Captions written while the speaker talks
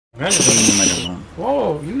ஓ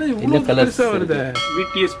இல்ல இவ்வளவு கலர்ஸா வருது.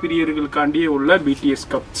 BTS பிரியர்களுக்காண்டியே உள்ள BTS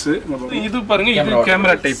கப்ஸ். இது பாருங்க, இது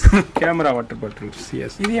camera type camera water bottle.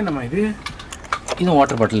 S. இது என்னமா இது? இது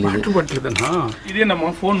வாட்டர் பாட்டில். வாட்டர் பாட்டில் தானா? இது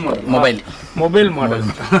நம்ம ஃபோன் மாடல், மொபைல் மாடல்.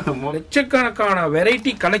 லட்சக்கணக்கான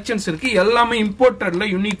வெரைட்டி கலெக்ஷன்ஸ் இருக்கு. எல்லாமே இம்போர்ட்டட்ல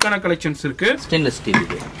யூனிக்கான கலெக்ஷன்ஸ் இருக்கு. Stainless steel.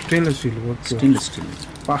 Stainless steel. Okay, stainless steel.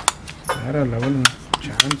 பா, வேற லெவல்.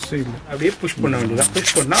 சான்ஸே இல்லை. அப்படியே புஷ் பண்ண வேண்டியதான்.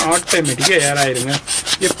 புஷ் பண்ணா ஆட்டோமேட்டிக்கா ஏர் ஆயிருங்க.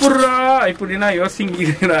 எப்படா இப்படின்னா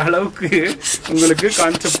யோசிக்கிற அளவுக்கு உங்களுக்கு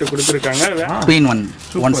கான்செப்ட் கொடுத்துருக்காங்க.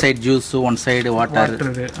 One side juice, one side water,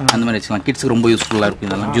 அந்த மாதிரி வச்சுக்கலாம். கிட்ஸ்க்கு ரொம்ப யூஸ்ஃபுல்லா இருக்கும்.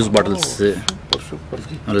 இதெல்லாம் ஜூஸ் பாட்டில்ஸ்,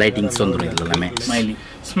 லைட்டிங்ஸ் வந்துடும். இது எல்லாமே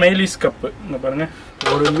ஸ்மைலிஸ் கப். இங்க பாருங்க,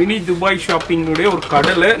 ஒரு மினி துபாய் ஷாப்பிங் உடைய ஒரு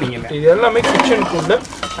கடலை. நீங்க இது எல்லாமே கிச்சனுக்கு உள்ள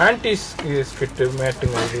ஆன்டி ஸ்கிட்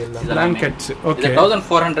மேட்டுங்க. இது எல்லாம் பிளாங்கெட்ஸ். ஓகே,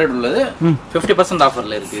 1400 உள்ளது 50%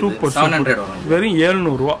 ஆஃபர்ல இருக்கு. இது 700 வரும். வெறும்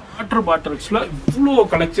 700 ரூபாய். வாட்டர் பாட்டில்ஸ்ல இவ்ளோ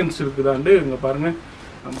கலெக்ஷன்ஸ் இருக்குதாண்டு. இங்க பாருங்க,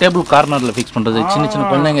 டேபிள் கார்னர்ல ஃபிக்ஸ் பண்றது. சின்ன சின்ன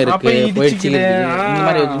குழந்தைங்க இருக்கு, போயிடுச்சு இந்த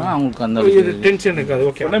மாதிரி வச்சுனா அவங்களுக்கு அந்த டென்ஷன் இருக்காது.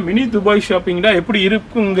 ஓகே, ஆனா மினி துபாய் ஷாப்பிங்னா எப்படி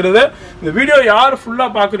இருக்குங்கிறத இந்த வீடியோ யார் ஃபுல்லா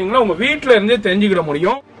பாக்குறீங்களோ உங்க வீட்ல இருந்தே தெரிஞ்சுக்கிட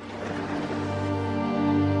முடியும்.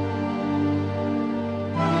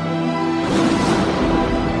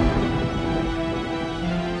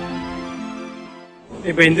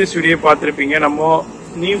 இப்போ இந்த வீடியோ பார்த்துருப்பீங்க. நம்ம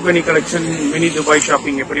நியூ கனி கலெக்ஷன் மினி துபாய்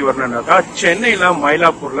ஷாப்பிங் எப்படி வரணும்னாக்கா, சென்னையில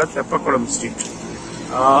மயிலாப்பூர்ல தெப்பக்குளம் ஸ்ட்ரீட்.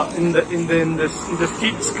 இந்த இந்த இந்த இந்த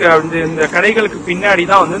ஸ்ட்ரீட்ஸ்க்கு வந்து இந்த கடைகளுக்கு பின்னாடி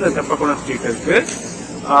தான் வந்து இந்த தெப்பக்குளம் ஸ்ட்ரீட் இருக்கு.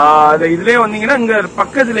 இதுலயே வந்தீங்கன்னா இங்க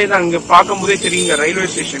பக்கத்துலேயே தான், இங்க பார்க்கும் போதே தெரியும், இங்க ரயில்வே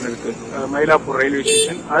ஸ்டேஷன் இருக்கு, மயிலாப்பூர் ரயில்வே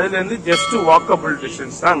ஸ்டேஷன். அதுல இருந்து ஜஸ்ட் வாக்கபிள்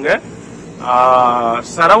டிஸ்டன்ஸ் தான் அங்க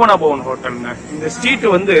சரவண பவன் ஹோட்டலுங்க. இந்த ஸ்ட்ரீட்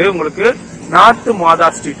வந்து உங்களுக்கு நார்த் மாதா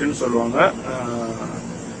ஸ்ட்ரீட்னு சொல்லுவாங்க.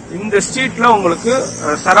 இந்த ஸ்ட்ரீட்ல உங்களுக்கு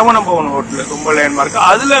சரவண பவன் ஹோட்டல் ரொம்ப லேண்ட்மார்க்.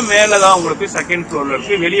 அதுல மேலதான் உங்களுக்கு செகண்ட் ஃப்ளோர்ல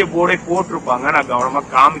இருக்கு. வெளியே போர்டே போட்டிருப்பாங்க, நான் கவனமா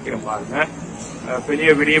காமிக்கிறேன் பாருங்க.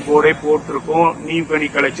 வெளியே போர்டே போட்டிருக்கோம், நியூ கனி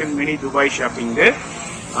கலெக்ஷன் மினி துபாய் ஷாப்பிங்.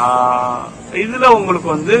 இதுல உங்களுக்கு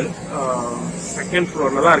வந்து செகண்ட்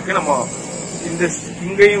ஃப்ளோர்ல தான் இருக்கு. நம்ம இந்த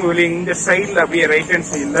இங்கேயும் வெளியே இந்த சைட்ல அப்படியே ரைட்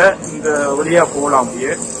ஹேண்ட் சைட்ல இந்த வழியா போலாம்.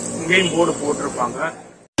 அப்படியே இங்கேயும் போர்டு போட்டிருப்பாங்க.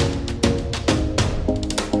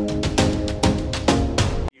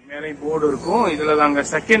 போர்டு இருக்கும். இதுல தாங்க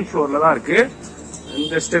செகண்ட் ஃப்ளோர்ல தான் இருக்கு.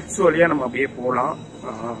 இந்த ஸ்டெப்ஸ் வழியா நம்ம அப்படியே போலாம்.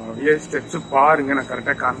 அப்படியே ஸ்டெப்ஸ் பாருங்க, நான்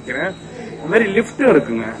கரெக்டா காமிக்கிறேன். இந்த மாதிரி லிப்டும்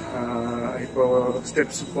இருக்குங்க. இப்போ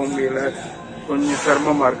ஸ்டெப்ஸ் போக முடியல, கொஞ்சம்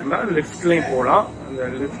சிரமமா இருக்குன்னா லிப்ட்லயும் போலாம். அந்த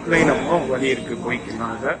லிப்ட்லயும் நம்ம வழி இருக்கு,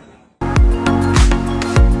 போய்க்கலாம். அதை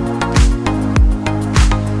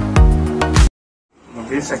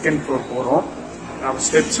அப்படியே செகண்ட் ஃப்ளோர் போறோம். நான்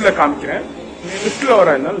ஸ்டெப்ஸ்ல காமிக்கிறேன். லிப்ட்ல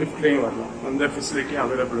வரதுனால லிப்ட்லயும் வரலாம். அந்த ஃபெசிலிட்டி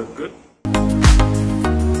அவைலபிள் இருக்கு.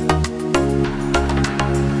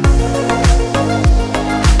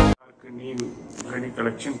 நியூ கனி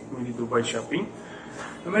கலெக்ஷன் மினி துபாய் ஷாப்பிங்.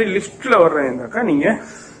 இந்த மாதிரி லிப்ட்ல வர்றதுனாக்கா நீங்க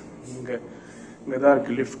இங்கதான்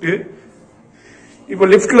இருக்கு லிப்ட். இப்போ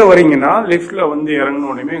லிப்ட்ல வரீங்கன்னா லிப்ட்ல வந்து இறங்கின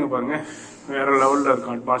உடனே இங்க பாருங்க, வேற லெவல்ல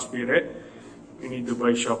இருக்கும் அட்மாஸ்பியர். மினி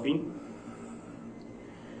துபாய் ஷாப்பிங்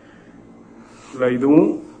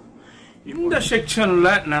இதுவும். இந்த செக்ஷன்ல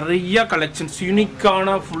நிறைய கலெக்ஷன்ஸ்,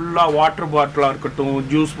 யூனிக்கான ஃபுல்லா வாட்டர் பாட்டிலா இருக்கட்டும்,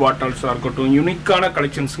 ஜூஸ் பாட்டில்ஸா இருக்கட்டும், யூனிக்கான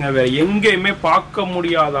கலெக்ஷன்ஸ்ங்க. வேற எங்கேயுமே பார்க்க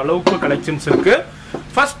முடியாத அளவுக்கு கலெக்ஷன்ஸ் இருக்கு.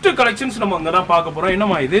 ஃபர்ஸ்ட் கலெக்ஷன்ஸ் நம்ம அங்கதான் பார்க்க போறோம்.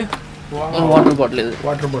 என்னமா இது? Water bottle. இது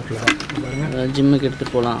வாட்டர் பாட்டில் பாருங்க, ஜிம்முக்கு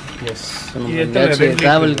எடுத்துட்டு போலாம். S,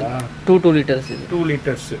 travel 2 litres. இது 2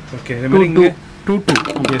 லிட்டர்ஸ். ஓகே, இதே மாதிரி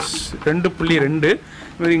 2 எஸ் 2.2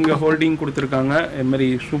 இங்க ஹோல்டிங் கொடுத்துருக்காங்க. இது மாதிரி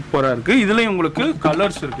சூப்பரா இருக்கு. இதுலயும் உங்களுக்கு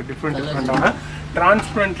கலர்ஸ் இருக்கு, டிஃப்ரெண்டான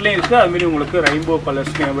டிரான்ஸ்பரண்ட்லயும் இருக்கு. அது மாதிரி உங்களுக்கு ரெயின்போ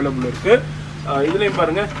கலர்ஸ்லயும் அவைலபிள் இருக்கு. இதுலயும்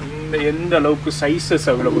பாருங்க எந்த அளவுக்கு சைஸஸ்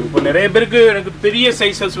அவைலபிள். இப்போ நிறைய பேருக்கு எனக்கு பெரிய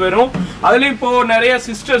சைஸஸ் வரும். அதுலயும் இப்போ நிறைய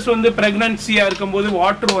சிஸ்டர்ஸ் வந்து பிரெக்னன்சியா இருக்கும்போது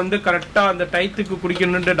வாட்டர் வந்து கரெக்டா அந்த டைத்துக்கு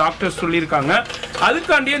குடிக்கணும்னு டாக்டர்ஸ் சொல்லியிருக்காங்க.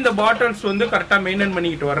 அதுக்காண்டியே இந்த பாட்டில்ஸ் வந்து கரெக்டா மெயின்டைன்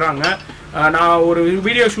பண்ணிக்கிட்டு வர்றாங்க. நான் ஒரு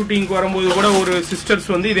வீடியோ ஷூட்டிங்க்கு வரும்போது கூட ஒரு சிஸ்டர்ஸ்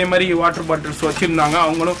வந்து இதே மாதிரி வாட்டர் பாட்டில்ஸ் வச்சிருந்தாங்க.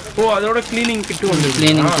 அவங்களும் அதோட கிளீனிங் கிட் வந்து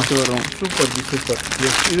வரும். Super super.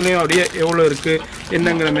 இதுலயும் அப்படியே எவ்வளவு இருக்கு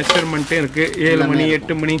என்னங்கிற மெஷர்மெண்ட்டே இருக்கு. 7 மணி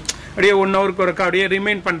 8 மணி அப்படியே 1 ஹவருக்கு ஒருக்கா அப்படியே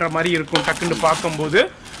ரிமைண்ட் பண்ற மாதிரி இருக்கும் டக்குன்னு பார்க்கும்போது.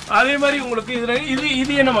 அதே மாதிரி உங்களுக்கு இதுல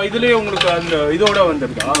இது என்னமா இதுலயே உங்களுக்கு அந்த இதோட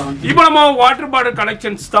வந்துருக்கா. இப்போ நம்ம வாட்டர் பாட்டில்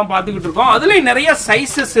கலெக்ஷன்ஸ் தான் பாத்துக்கிட்டு இருக்கோம். அதுலயும் நிறைய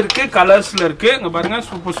சைசஸ் இருக்கு, கலர்ஸ்ல இருக்கு. இங்க பாருங்க,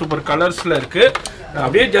 சூப்பர் சூப்பர் கலர்ஸ்ல இருக்கு.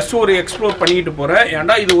 அப்படியே ஜஸ்ட் ஒரு எக்ஸ்ப்ளோர் பண்ணிட்டு போறேன்.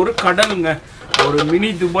 ஏன்டா இது ஒரு கடலுங்க, ஒரு மினி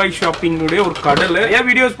துபாய் ஷாப்பிங் ஒரு கடல். ஏன்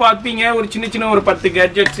வீடியோஸ் பார்ப்பீங்க, ஒரு சின்ன ஒரு 10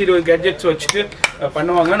 கேட்ஜெட்ஸ் 20 கேட்ஜெட்ஸ் வச்சுட்டு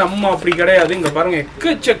பண்ணுவாங்க. நம்ம அப்படி கிடையாது. இங்க பாருங்க,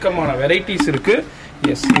 எக்கச்சக்கமான வெரைட்டிஸ் இருக்கு.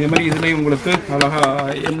 எஸ் இதே மாதிரி இதுலேயும் உங்களுக்கு அழகா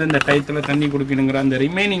எந்தெந்த டயத்தில் தண்ணி குடிக்கணுங்கிற அந்த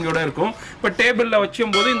ரிமைனிங்கோட இருக்கும். இப்போ டேபிளில்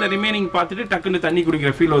வச்சும் போது இந்த ரிமைனிங் பார்த்துட்டு டக்குன்னு தண்ணி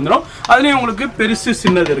குடிக்கிற ஃபீல் வந்துடும். அதுலேயும் உங்களுக்கு பெருசு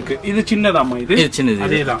சின்னது இருக்கு. இது சின்னதாம்மா, இது சின்னது,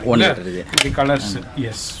 அதே தான் இது கலர்ஸ்.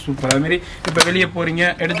 Yes super. அது மாதிரி இப்போ வெளியே போறீங்க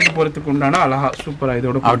எடுத்துட்டு போறதுக்கு உண்டான அழகா சூப்பராக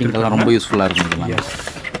இதோட ரொம்ப யூஸ்ஃபுல்லாக இருக்கும். எஸ்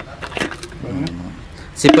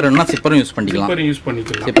சிப்பர்னா சிப்பரும் யூஸ் பண்ணிக்கலாம். சிப்பர்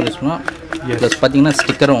யூஸ் பண்ணா ப்ளஸ் பார்த்தீங்கன்னா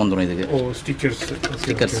ஸ்டிக்கரும் வந்துடும் இதுக்கு.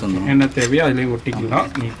 ஸ்டிக்கர்ஸ் வந்துடும். என்ன தேவையோ அதிலே ஒட்டிக்கலாம்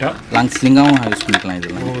நீட்டாக. லாங் ஸ்லிங்காகவும் யூஸ் பண்ணிக்கலாம்.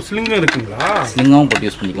 இதில் ஸ்லிங்கும் இருக்குங்களா? ஸ்லிங்காகவும் போட்டு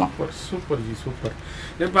யூஸ் பண்ணிக்கலாம். Super G super.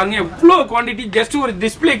 இது பாருங்க எவ்வளோ குவான்டிட்டி. ஜஸ்ட் ஒரு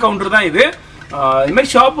டிஸ்பிளே கவுண்டர் தான் இது. இது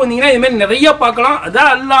மாதிரி ஷாப் வந்தீங்கன்னா இது மாதிரி நிறைய பார்க்கலாம்.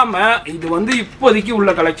 அதான் இல்லாமல் இது வந்து இப்போதைக்கு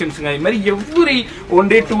உள்ள கலெக்ஷன்ஸுங்க. இது மாதிரி every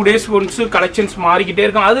 1 day 2 days once collections மாறிக்கிட்டே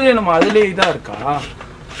இருக்கும். அதுல நம்ம அதிலே இதாக இருக்கா?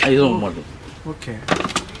 இதுவும் மாட்டோம். ஓகே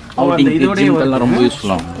ரொம்ப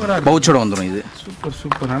யூஸ்ஃபுல்லாக பவுச்சோட வந்துடும். இது சூப்பர்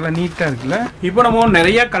சூப்பர், நல்லா நீட்டாக இருக்குல்ல. இப்போ நம்ம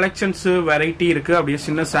நிறைய கலெக்ஷன்ஸ் வெரைட்டி இருக்கு. அப்படியே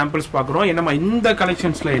சின்ன சாம்பிள்ஸ் பார்க்குறோம். என்னம்மா இந்த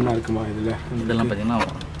கலெக்ஷன்ஸ்ல என்ன இருக்குமா? இதெல்லாம் பார்த்தீங்கன்னா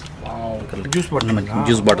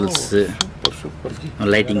ஜூஸ் பாட்டில்ஸ்,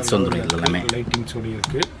 லைட்டிங்ஸ் வந்துடும். இது எல்லாமே லைட்டிங்ஸ்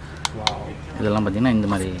இருக்கு. இதெல்லாம் பார்த்தீங்கன்னா இந்த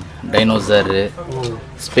மாதிரி டைனோசர்,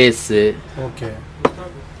 ஸ்பேஸு, ஓகே,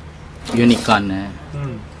 யூனிகார்னு,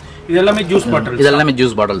 இதெல்லாமே ஜூஸ் பாட்டில்ஸ். இதெல்லாமே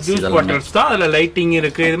ஜூஸ் பாட்டில்ஸ். ஜூஸ் பாட்டில்ஸ் தான். அதுல லைட்டிங்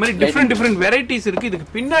இருக்கு. இது மாதிரி டிஃபரெண்ட் வெரைட்டிஸ் இருக்கு. இதுக்கு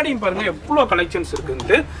பின்னாடியும் பாருங்க எவ்வளவு கலெக்ஷன்ஸ்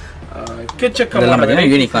இருக்குன்னு. எக்கச்சக்கமான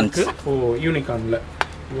யூனிகார்ன்ஸ். யூனிகார்ன்ல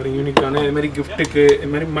ஒரு யூனிகார்ன் இது மாதிரி கிஃப்ட்டுக்கு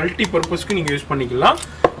இது மாதிரி மல்டி பர்பஸ்க்கு நீங்க யூஸ் பண்ணிக்கலாம்.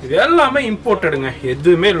 இது எல்லாமே இம்போர்ட்டடுங்க.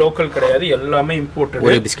 எதுவுமே லோக்கல் கிடையாது. எல்லாமே இம்போர்ட்டட்.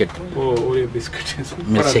 ஒரு பிஸ்கட். ஒரு biscuit.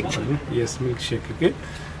 Milk shake. S milk ஷேக்குக்கு.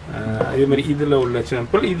 இதே மாதிரி இதுல உள்ள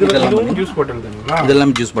சாம்பிள். இதுவும் ஜூஸ் பாட்டில் தானுங்களா?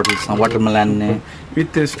 இதெல்லாம் ஜூஸ் பாட்டில்ஸ் தான். வாட்டர்மெலன்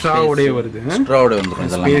வித் ஸ்ட்ராவோட வருது. ஸ்ட்ராவோட வந்துரும்.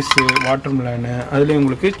 இதெல்லாம் ஸ்பேஸ், வாட்டர்மெலன். அதுல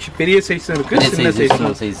உங்களுக்கு பெரிய சைஸும் இருக்கு,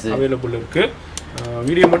 சின்ன சைஸ் அவைலபிள் இருக்கு.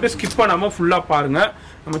 வீடியோ மட்டும் ஸ்கிப் பண்ணாம ஃபுல்லா பாருங்க.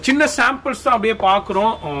 நம்ம சின்ன சாம்பிள்ஸ் தான் அப்படியே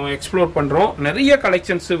பாக்குறோம், எக்ஸ்ப்ளோர் பண்றோம். நிறைய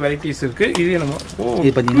கலெக்ஷன்ஸ் வெரைட்டிஸ் இருக்கு. இது நம்ம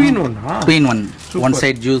queen one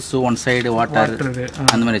side juice, one side water,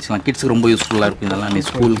 அந்த மாதிரி வச்சுக்கலாம். கிட்ஸ்க்கு ரொம்ப யூஸ்ஃபுல்லா இருக்கும். இதெல்லாம் நீ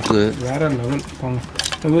ஸ்கூலுக்கு வேற லெவல்.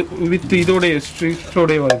 வித் இதோட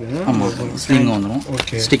ஸ்ட்ரிப்ஸோட வருது. ஆமா, ஸ்லிங் வந்துரும்.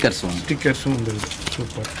 ஓகே, ஸ்டிக்கர்ஸும் வந்துருது.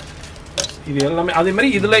 சூப்பர். இது எல்லாமே அதே மாதிரி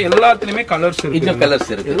இதுல எல்லாத்துலயுமே கலர்ஸ் இருக்கு.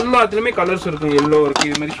 எல்லாத்துலயுமே கலர்ஸ் இருக்கு. எல்லோ இருக்கு.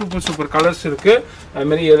 இது மாதிரி சூப்பர் கலர்ஸ் இருக்கு. அது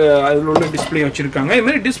மாதிரி அதுல உள்ள டிஸ்பிளே வச்சிருக்காங்க. இது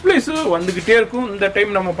மாதிரி டிஸ்பிளேஸ் வந்துகிட்டே இருக்கும். இந்த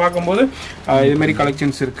டைம் நம்ம பார்க்கும்போது இது மாதிரி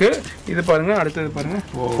கலெக்ஷன்ஸ் இருக்கு. இது பாருங்க. அடுத்தது பாருங்க,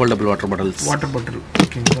 ஃபோல்டபிள் வாட்டர் பாட்டில்.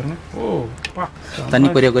 ஓகே பாருங்க. தண்ணி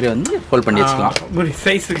கொரிய வந்து ஃபோல்ட் பண்ணி வச்சுக்கலாம். ஒரு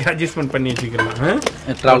சைஸ்க்கு அட்ஜஸ்ட்மென்ட் பண்ணி வச்சுக்கலாம்.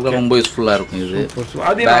 டிராவலுக்கு ரொம்ப யூஸ்ஃபுல்லா இருக்கும் இது.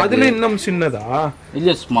 அதுல இன்னும் சின்னதா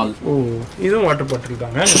இல்ல ஸ்மால். இதுவும் வாட்டர் பாட்டில்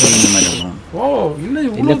தாங்க. இன்னும்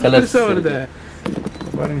இவ்வளவு கலர்ஸா வருது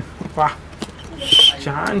பாருங்க.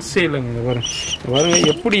 சான்ஸே இல்லைங்க. பாருங்க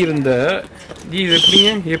எப்படி இருந்த இது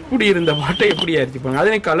எப்படி இருந்த பாட்டை எப்படி ஆயிடுச்சு.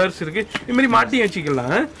 அதே கலர்ஸ் இருக்கு. இது மாதிரி மாட்டி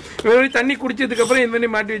வச்சுக்கலாம். தண்ணி குடிச்சதுக்கு அப்புறம் இது மாதிரி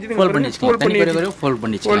மாட்டி வச்சுட்டு ஃபோல்ட்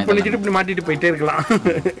பண்ணிட்டு இப்படி மாட்டிட்டு போயிட்டே இருக்கலாம்.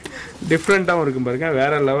 டிஃப்ரெண்டாகவும் இருக்கும் பாருங்க.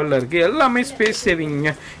 வேற லெவல்ல இருக்கு. எல்லாமே ஸ்பேஸ்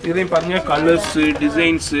சேவிங்க. இதுலயும் பாருங்க கலர்ஸ்,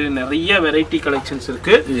 டிசைன்ஸ், நிறைய வெரைட்டி கலெக்ஷன்ஸ்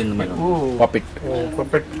இருக்கு.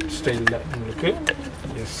 பப்பெட் ஸ்டைல்ல உங்களுக்கு.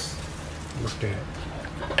 S okay.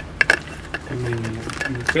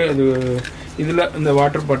 அது இதுல இந்த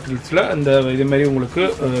வாட்டர் பாட்டில்ஸ்ல அந்த இது மாதிரி உங்களுக்கு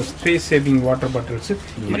ஸ்பேஸ் சேவிங் வாட்டர் பாட்டில்ஸ்.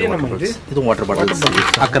 இது வாட்டர் பாட்டில்ஸ்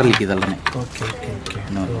அக்ரிலிக். இதெல்லாம் ஓகே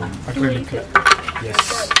அக்ரிலிக்.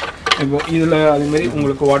 எஸ். இப்போ இதுல அதே மாதிரி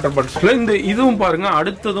உங்களுக்கு வாட்டர் பாட்டில்ஸ்ல இந்த இதுவும் பாருங்க.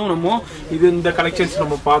 அடுத்ததும் நம்ம இந்த கலெக்ஷன்ஸ்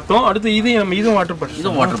நம்ம பார்த்தோம். அடுத்து இதுவும் வாட்டர் பாட்டில்ஸ்.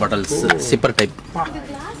 இதுவும் வாட்டர் பாட்டில்ஸ் சிப்பர் டைப்.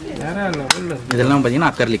 வேற லெவல்ல. இதெல்லாம்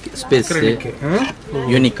பாத்தீங்கன்னா அக்ரிலிக், ஸ்பேஸ்,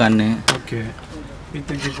 யூனிகார்ன். ஓகே.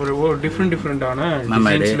 டிஃப்ரெண்டான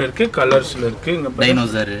டிசைன்ஸ்ல இருக்கு, கலர்ஸ்ல இருக்கு.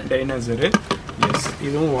 டைனோசர். எஸ்.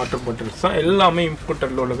 இதுவும் வாட்டர் பாட்டில்ஸ் தான். எல்லாமே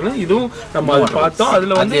இம்போர்ட்டட்ல உள்ளது. இதுவும் நம்ம அதை பார்த்தோம்.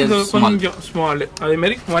 அதுல வந்து இது கொஞ்சம் ஸ்மால். அதே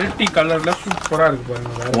மாதிரி மல்டி கலர்ல சூப்பரா இருக்கு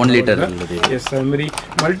பாருங்க. 1 லிட்டர். எஸ். அதே மாதிரி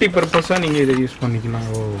மல்டி பர்பஸா நீங்க இதை யூஸ் பண்ணிக்கலாம்.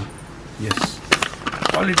 எஸ்.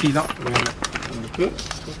 குவாலிட்டி தான் உங்களுக்கு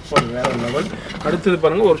சூப்பர், வேற லெவல். அடுத்தது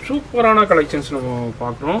பாருங்க ஒரு சூப்பரான கலெக்ஷன்ஸ் நம்ம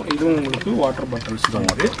பார்க்குறோம். இதுவும் உங்களுக்கு வாட்டர் பாட்டில்ஸ் தான்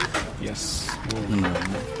இது. எஸ்.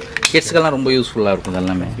 கிட்ஸ்க்கெல்லாம் ரொம்ப யூஸ்ஃபுல்லாக இருக்கும்.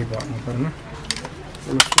 எல்லாமே பாருங்க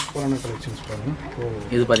ஒரு சூப்பரான கலெக்ஷன்ஸ் பாருங்க.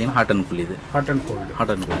 இது பார்த்தீங்கன்னா ஹாட் அண்ட் கூல். இது ஹாட் அண்ட் கோல்டு.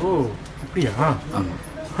 அப்படியா? ஆமாம்,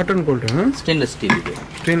 hot and gold. Stainless steel. இது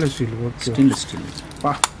stainless steel. Okay, stainless steel.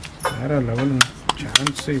 வேற லெவல்.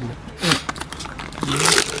 சான்ஸே இல்லை.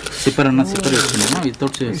 சிப்பர் யூஸ் பண்ணலாம்.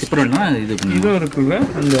 வித்தவுட் சிப்பர் இது இதுவும் இருக்குல்ல.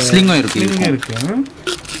 அந்த ஸ்லிங்கும் இருக்கு.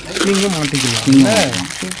 ஸ்லிங்கும் மாட்டிக்கலாம்.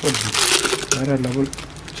 சூப்பர், வேற லெவல்.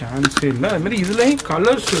 சான்ஸே இல்லை. அது மாதிரி இதுலேயும்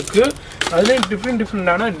கலர்ஸ் இருக்கு. அதுலேயும்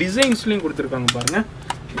டிஃப்ரெண்டான டிசைன்ஸ்லையும் கொடுத்துருக்காங்க பாருங்க.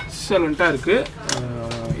 எக்ஸலண்ட்டாக இருக்கு.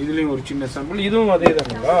 இது இதுலயும் ஒரு சின்ன சாம்பிள். இதுவும் அதே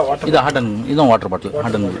தானுங்களா? இது ஹாட் அண்ட் இதுவும் water bottle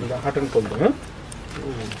hot and gold.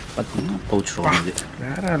 பார்த்தீங்கன்னா பவுச் இது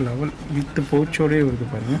வேற லெவல் வித் பவுச்சோடயே வருது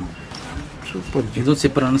பாருங்க. சூப்பர். இதுவும்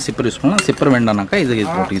சிப்பர் யூஸ் பண்ணலாம். சிப்பர் வேண்டாம்னாக்கா இது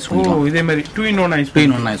போட்டு யூஸ் பண்ணலாம். இதே மாதிரி 2 in 1 யூஸ்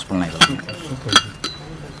பண்ணலாம். சூப்பர்.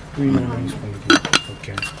 2 in 1 யூஸ் பண்ணிக்கலாம்.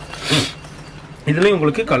 ஓகே. இதுலயும்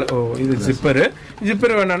உங்களுக்கு இது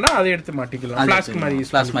ஜிப்பர் வேணாம்னா அதை எடுத்து மாட்டிக்கலாம். ஃப்ளாஸ்க் மாதிரி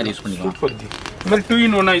யூஸ் பண்ணிக்கலாம். சூப்பர். இந்த மாதிரி 2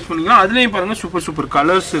 in 1 யூஸ் பண்ணிக்கலாம். அதுலயும் பாருங்க சூப்பர்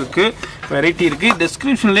கலர்ஸ் இருக்கு, வெரைட்டி இருக்கு.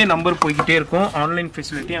 டிஸ்கிரிப்ஷன்லயே நம்பர் போய்கிட்டே இருக்கும். ஆன்லைன்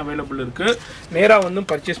ஃபெசிலிட்டி அவைலபிள் இருக்கு. நேரா வந்து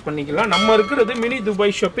பர்ச்சேஸ் பண்ணிக்கலாம். நம்ம இருக்கிறது மினி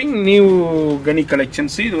துபாய் ஷாப்பிங் நியூ கனி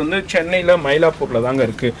கலெக்ஷன்ஸ். இது வந்து சென்னையில மயிலாப்பூர்ல தாங்க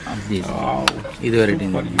இருக்கு. இது வெரைட்டி.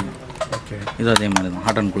 ஓகே. இது அதே மாதிரி தான்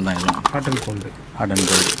ஹாட் அண்ட் கூல் தான். இதெல்லாம் ஹாட் அண்ட் கோல்டு.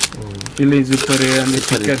 இல்லை ஜிப்பரு அந்த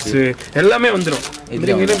ஸ்டிக்கர்ஸ் எல்லாமே வந்துடும்.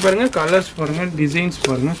 இதுல பாருங்க கலர்ஸ் பாருங்க, டிசைன்ஸ்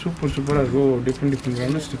பாருங்க, சூப்பராக இருக்கும்.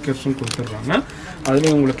 டிஃப்ரெண்டான ஸ்டிக்கர்ஸும் கொடுத்துட்றாங்க.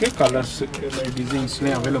 அதுலேயும் உங்களுக்கு கலர்ஸ்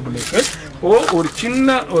டிசைன்ஸ்லேயும் அவைலபிள் இருக்கு. ஒரு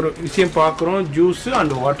சின்ன ஒரு விஷயம் பார்க்குறோம், ஜூஸ்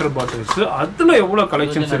அண்ட் வாட்டர் பாட்டில்ஸ். அதில் எவ்வளோ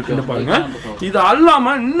கலெக்ஷன்ஸ் இருக்குன்னு பாருங்க. இது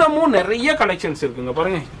அல்லாம இன்னமும் நிறைய கலெக்ஷன்ஸ் இருக்குங்க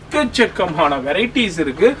பாருங்க. எக்கச்சக்கமான வெரைட்டிஸ்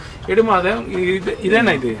இருக்கு. எடுமா அதை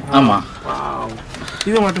இதானே இது? ஆமா,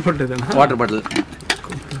 இது வாட்டர் பாட்டில் தானே? Water bottle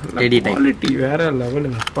ready type. Quality வேற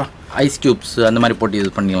லெவலுங்கப்பா. ஐஸ் கியூப்ஸ் அந்த மாதிரி போட்டு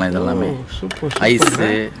யூஸ் பண்ணிக்கலாம். இதெல்லாமே சூப்பர். ஐஸ்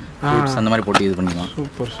கியூப்ஸ் அந்த மாதிரி போட்டு யூஸ் பண்ணிக்கலாம்.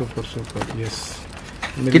 சூப்பர். எஸ்,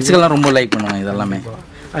 கிட்ஸ்க்கெல்லாம் ரொம்ப லைக் பண்ணுவாங்க இதெல்லாமே.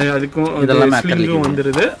 அதுக்கும் இதெல்லாம் ஸ்லிங்கும்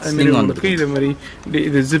வந்துருது. ஸ்லிங் வந்துருக்கு. இது மாதிரி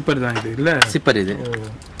இது ஜிப்பர் தான். இது இல்ல ஜிப்பர் இது.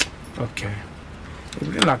 ஓகே,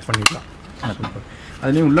 இப்படி லாக் பண்ணிக்கலாம். சூப்பர்.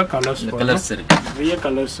 அதுலயும் உள்ள கலர்ஸ் இருக்கு. நிறைய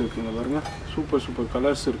கலர்ஸ் இருக்குங்க பாருங்க. சூப்பர்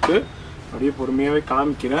கலர்ஸ் இருக்கு. அப்படியே பொறுமையாகவே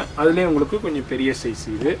காமிக்கிறேன். அதுலேயும் உங்களுக்கு கொஞ்சம் பெரிய சைஸ்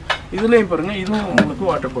இது. இதுலேயும் பாருங்கள், இதுவும் உங்களுக்கு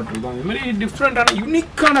வாட்டர் பாட்டில் தான். இது மாதிரி டிஃப்ரெண்ட்டான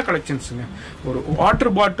யூனிக்கான கலெக்ஷன்ஸுங்க. ஒரு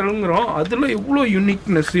வாட்டர் பாட்டிலுங்கிறோம், அதில் எவ்வளோ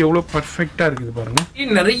யூனிக்னஸ், எவ்வளோ பர்ஃபெக்டாக இருக்குது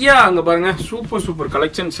பாருங்கள். நிறைய அங்கே பாருங்கள் சூப்பர்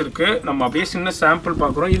கலெக்ஷன்ஸ் இருக்குது. நம்ம அப்படியே சின்ன சாம்பிள்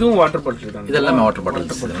பார்க்குறோம். இதுவும் வாட்டர் பாட்டில் தான். இதெல்லாமே வாட்டர்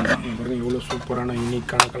பாட்டில் பாருங்கள். எவ்வளோ சூப்பரான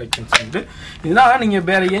யூனிக்கான கலெக்ஷன்ஸ் இருக்குது. இதெல்லாம் நீங்கள்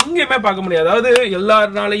வேற எங்கேயுமே பார்க்க முடியாது. அதாவது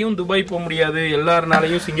எல்லாருனாலையும் துபாய் போக முடியாது,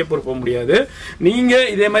 எல்லாருனாலையும் சிங்கப்பூர் போக முடியாது. நீங்கள்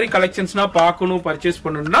இதே மாதிரி கலெக்ஷன்ஸ் பார்க்கணும், பர்ச்சேஸ்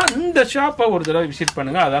பண்ணணும்னா இந்த ஷாப்பை ஒரு தடவை விசிட்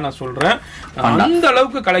பண்ணுங்க. அதான் நான் சொல்றேன். அந்த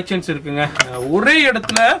அளவுக்கு கலெக்ஷன்ஸ் இருக்குங்க. ஒரே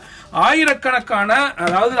இடத்துல ஆயிரக்கணக்கான,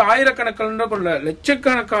 அதாவது ஆயிரக்கணக்கான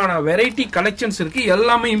லட்சக்கணக்கான வெரைட்டி கலெக்ஷன்ஸ் இருக்கு.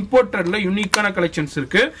 எல்லாமே இம்போர்ட்டட்ல யூனிக்கான கலெக்ஷன்ஸ்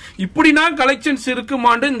இருக்கு. இப்படினா கலெக்ஷன்ஸ்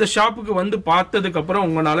இருக்குமாண்டு இந்த ஷாப்புக்கு வந்து பார்த்ததுக்கு அப்புறம்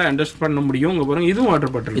உங்களால அண்டர்ஸ்டாண்ட் பண்ண முடியும். உங்க பாருங்க, இதுவும்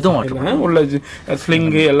வாட்டர் பாட்டில் உள்ள ஸ்லிங்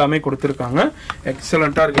எல்லாமே கொடுத்துருக்காங்க.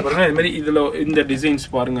 எக்ஸலண்டா இருக்கு பாருங்க. அது மாதிரி இதுல இந்த டிசைன்ஸ்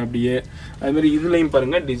பாருங்க. அப்படியே அது மாதிரி இதுலயும்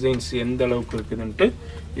பாருங்க டிசைன்ஸ் எந்த அளவுக்கு இருக்குதுன்ட்டு.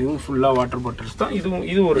 இதுவும் ஃபுல்லா வாட்டர் பாட்டில்ஸ் தான்.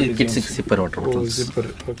 இது ஒரு kids சிப்பர் water bottle. சிப்பர்.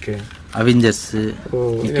 Okay. Avengers,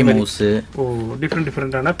 Mickey mouse,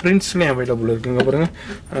 டிஃப்ரெண்டான பிரிண்ட்ஸ்லயும் அவைலபிள் இருக்குங்க பாருங்க.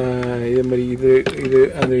 இதே மாதிரி இது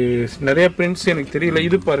அது நிறைய பிரிண்ட்ஸ் எனக்கு தெரியல.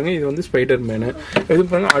 இது பாருங்க, இது வந்து ஸ்பைடர் மேனு. இது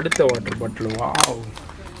பாருங்க அடுத்த வாட்டர் பாட்டில். வாவ்,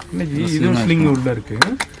 இதுவும் ஸ்லிங் உள்ள இருக்கு.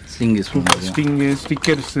 ஸ்லிங் யூஸ் பண்ணுவாங்க.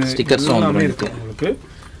 ஸ்டிக்கர்ஸ் எல்லாமே இருக்கு உங்களுக்கு.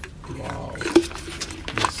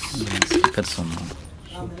 Stickers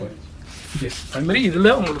super. எஸ், அது மாதிரி இதில்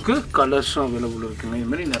உங்களுக்கு கலர்ஸும் அவைலபிள் இருக்குங்க. இது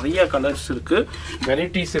மாதிரி நிறைய கலர்ஸ் இருக்கு,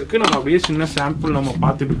 வெரைட்டிஸ் இருக்கு. நம்ம அப்படியே சின்ன சாம்பிள் நம்ம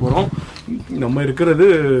பார்த்துட்டு போகிறோம். நம்ம இருக்கிறது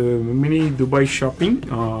மினி துபாய் ஷாப்பிங்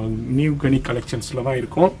நியூ கனி கலெக்ஷன்ஸில் தான்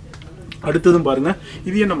இருக்கும். அடுத்ததும் பாருங்க,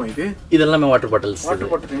 இது என்னம்மா? இதெல்லாமே வாட்டர் பாட்டில்ஸ்.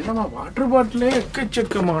 வாட்டர் பாட்டில் என்னம்மா? வாட்டர் பாட்டிலே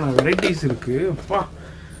எக்கச்சக்கமான வெரைட்டிஸ் இருக்கு. அப்பா,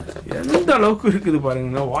 எந்த அளவுக்கு இருக்குது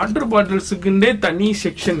பாருங்க. வாட்டர் பாட்டில்ஸுக்குண்டே தனி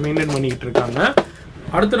செக்ஷன் மெயின்டைன் பண்ணிக்கிட்டு இருக்காங்க.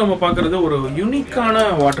 அடுத்து நம்ம பார்க்கறது ஒரு யூனிக்கான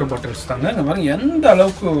வாட்டர் பாட்டில்ஸ் தாங்க. இந்த மாதிரி எந்த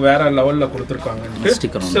அளவுக்கு வேற லெவல்ல கொடுத்துருக்காங்க.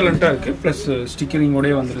 எக்ஸலண்டா இருக்கு. பிளஸ்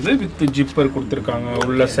ஸ்டிக்கரிங்கோடய வந்துருது. வித் ஜிப்பர் கொடுத்துருக்காங்க.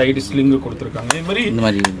 உள்ள சைடு ஸ்லிங் கொடுத்துருக்காங்க. இது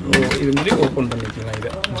மாதிரி ஓப்பன் பண்ணிக்கலாம்.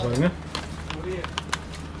 இதை பாருங்க,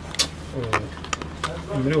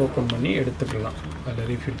 இது மாதிரி ஓப்பன் பண்ணி எடுத்துக்கலாம். அதில்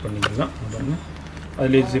ரீஃபில் பண்ணிக்கலாம் பாருங்க.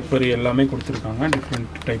 அதுலேயே ஜிப்பர் எல்லாமே கொடுத்துருக்காங்க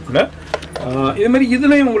டிஃப்ரெண்ட் டைப்பில். இது மாதிரி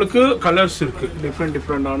இதுலேயும் உங்களுக்கு கலர்ஸ் இருக்குது.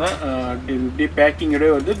 டிஃப்ரெண்டான பேக்கிங்கோட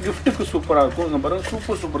வந்து கிஃப்ட்டுக்கு சூப்பராக இருக்கும். இங்கே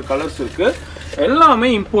பாருங்கள், சூப்பர் கலர்ஸ் இருக்குது. எல்லாமே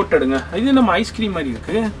இம்போர்ட்டடுங்க. இது நம்ம ஐஸ்கிரீம் மாதிரி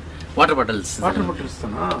இருக்குது. வாட்டர் பாட்டில்ஸ்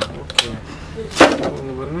தானா? ஓகே.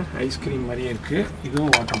 பாருங்க, ஐஸ்கிரீம் மாதிரியே இருக்கு.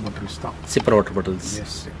 இதுவும் வாட்டர் பாட்டில்ஸ் தான். சிப்பர் வாட்டர் பாட்டில்ஸ்.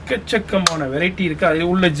 எக்கச்சக்கமான வெரைட்டி இருக்கு. அது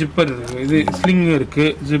உள்ள ஜிப்பர் இருக்கு. இது ஸ்லிங் இருக்கு,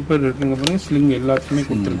 ஜிப்பர் இருக்குங்க பாருங்க. ஸ்லிங் எல்லாத்துக்குமே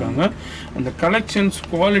கொடுத்துருக்காங்க. அந்த கலெக்ஷன்ஸ்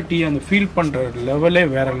குவாலிட்டி, அந்த ஃபீல் பண்ற லெவலே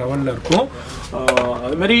வேற லெவல்ல இருக்கும்.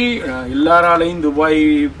 அது மாதிரி எல்லாராலையும் துபாய்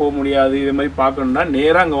போக முடியாது. இது மாதிரி பார்க்கணும்னா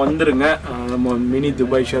நேராக அங்கே வந்துருங்க. நம்ம மினி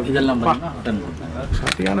துபாய் ஷாப். இதெல்லாம்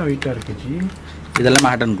சரியான வெயிட்டா இருக்கு ஜி. இதெல்லாம்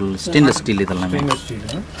hot and cool stainless steel. இதெல்லாம் ஸ்டெயின்லெஸ் ஸ்டீல்.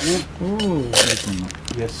 ஓ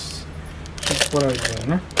எஸ், சூப்பராக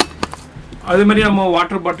இருக்குங்க. அதே மாதிரி நம்ம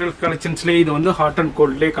வாட்டர் பாட்டில் கலெக்ஷன்ஸ்லேயே இது வந்து ஹாட் அண்ட்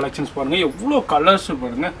கோல்ட்லேயே கலெக்ஷன்ஸ் பாருங்க, எவ்வளோ கலர்ஸ்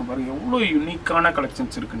பாருங்க, பாருங்க எவ்வளோ யூனிக்கான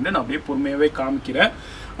கலெக்ஷன்ஸ் இருக்குன்னு நான் அப்படியே பொறுமையாகவே காமிக்கிறேன்.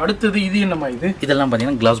 அடுத்தது இது என்னம்மா இது? இதெல்லாம்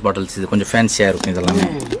பார்த்தீங்கன்னா கிளாஸ் பாட்டில்ஸ். இது கொஞ்சம் ஃபேன்சியாக இருக்கும். இதெல்லாமே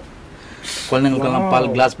குழந்தைங்களுக்கெல்லாம் பால்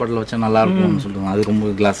கிளாஸ் பாட்டில் வச்சா நல்லா இருக்கும்னு சொல்லுவாங்க. அது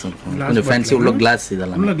ரொம்ப கிளாஸ் இருக்கும், கொஞ்சம் ஃபேன்சி உள்ள கிளாஸ்.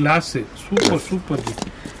 இதெல்லாம் உள்ள கிளாஸ் சூப்பர் சூப்பர்.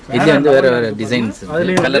 இது வந்து வேற வேற டிசைன்ஸ்,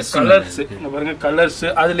 அதுலயே கலர்ஸ் பாருங்க, கலர்ஸ்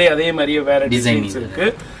அதுலயே அதே மாதிரியே வேற டிசைன்ஸ் இருக்கு.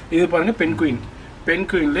 இது பாருங்க பென்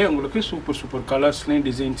குயின்லயே உங்களுக்கு சூப்பர் சூப்பர் கலர்ஸ்லயும்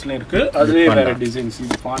டிசைன்ஸ்லயும் இருக்கு. அதுலயே வேற டிசைன்ஸ்.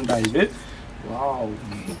 இது பாண்டா. இது வாவ்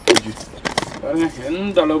பாருங்க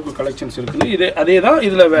எந்த அளவுக்கு கலெக்ஷன்ஸ் இருக்கு. இது அதேதான்,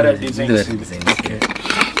 இதுல வேற டிசைன்ஸ்.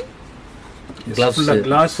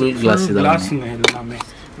 எல்லாமே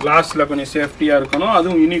கிளாஸ்ல கொஞ்சம் சேஃப்டியா இருக்கணும்,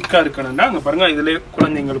 அதுவும் யூனிக்கா இருக்கணும்னா அங்க பாருங்க இதுல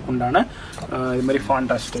குழந்தைங்களுக்கு உண்டான இது மாதிரி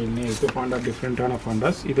ஃபாண்டா ஸ்டைல்னே இருக்கு. ஃபாண்டா டிஃப்ரெண்டான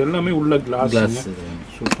ஃபாண்டாஸ். இது எல்லாமே உள்ள கிளாஸ்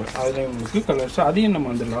சூப்பர். அதுல உங்களுக்கு கலர்ஸ். அதையும்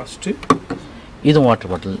நம்ம அந்த லாஸ்ட் இது வாட்டர்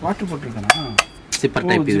பாட்டில் தானா? Zipper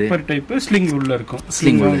type. இது ஜிப்பர் டைப். ஸ்லிங் உள்ள இருக்கும்.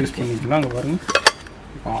 ஸ்லிங் யூஸ் பண்ணிக்கலாம். அங்க பாருங்க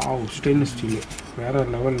ஸ்டெயின்லெஸ் ஸ்டீல் வேற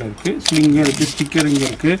லெவல்ல இருக்கு. ஸ்லிங் இருக்கு, ஸ்டிக்கரிங்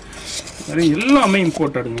இருக்கு, எல்லாமே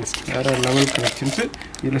இம்போர்ட்டடுங்க. வேற லெவல் கலெக்ஷன்ஸ்.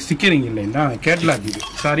 இதுல ஸ்டிக்கரிங் இல்லைன்னா கேட்லாக். இது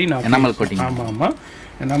சாரி நான் எனாமல் கோட்டிங். ஆமா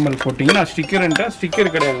எனாமல் கோட்டிங். நான் ஸ்டிக்கர்ன்ட்டா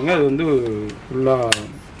ஸ்டிக்கர் கிடையாதுங்க, அது வந்து ஃபுல்லா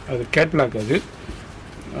அது கேட்லாக். அது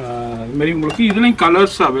அது மாதிரி உங்களுக்கு இதுலயும்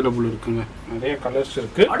கலர்ஸ் அவைலபிள் இருக்குங்க, நிறைய கலர்ஸ்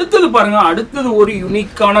இருக்கு. அடுத்தது பாருங்க, அடுத்தது ஒரு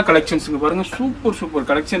யூனிக்கான கலெக்ஷன்ஸ் பாருங்க, சூப்பர் சூப்பர்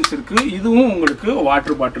கலெக்ஷன்ஸ் இருக்கு. இதுவும் உங்களுக்கு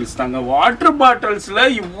வாட்டர் பாட்டில்ஸ் தாங்க. வாட்டர் பாட்டில்ஸ்ல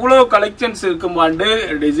இவ்வளவு கலெக்ஷன்ஸ் இருக்குமாண்டு,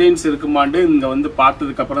 டிசைன்ஸ் இருக்குமாண்டு இங்க வந்து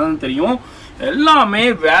பார்த்ததுக்கு அப்புறம் தான் தெரியும். எல்லாமே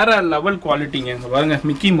வேற லெவல் குவாலிட்டிங்க. பாருங்க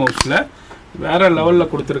மிக்கி மவுஸ்ல வேற லெவல்ல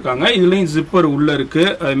கொடுத்துருக்காங்க. இதுலயும் ஜிப்பர் உள்ள இருக்கு.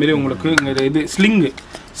 அதே மாதிரி உங்களுக்கு இது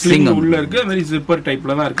ஸ்லிங் உள்ள இருக்கு. அது மாதிரி ஜிப்பர்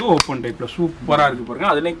டைப்ல தான் இருக்கு, ஓப்பன் டைப்ல சூப்பரா இருக்கு பாருங்க.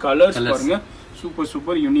 அதுலயும் கலர்ஸ் பாருங்க, சூப்பர்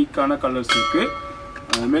சூப்பர் யூனிக்கான கலர்ஸ் இருக்கு.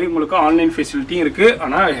 அது மாதிரி உங்களுக்கு ஆன்லைன் ஃபெசிலிட்டியும் இருக்கு.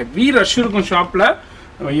 ஆனா ஹெவி ரஷ் இருக்கும் ஷாப்ல.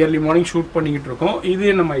 இயர்லி மார்னிங் ஷூட் பண்ணிக்கிட்டு இருக்கோம். இது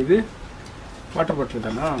என்னமா? இது வாட்டர் பாட்டில்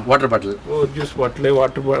தானா? Water bottle. ஓ ஜூஸ் பாட்டில்,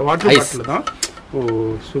 வாட்டர் பாட்டில் தான். ஓ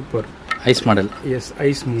super. Ice model. S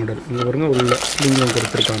ice model. இங்கே பாருங்க உள்ள ஸ்லிங்கும்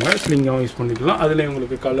கொடுத்துருக்காங்க, ஸ்லிங்காகவும் யூஸ் பண்ணிக்கலாம். அதுலேயும்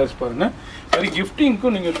உங்களுக்கு கலர்ஸ் பாருங்க. அது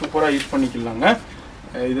கிஃப்டிங்க்கும் நீங்கள் சூப்பராக யூஸ் பண்ணிக்கலாங்க.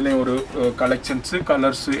 இதுலேயும் ஒரு கலெக்ஷன்ஸு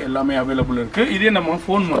கலர்ஸ் எல்லாமே அவைலபிள் இருக்கு. இதே நம்ம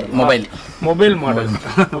ஃபோன் மாடல், மொபைல்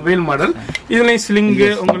மாடல். இதுலேயும் ஸ்லிங்கு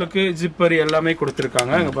உங்களுக்கு ஜிப்பர் எல்லாமே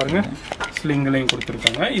கொடுத்துருக்காங்க. இங்கே பாருங்க ஸ்லிங்லையும்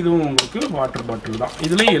கொடுத்துருக்காங்க. இதுவும் உங்களுக்கு வாட்டர் பாட்டில் தான்.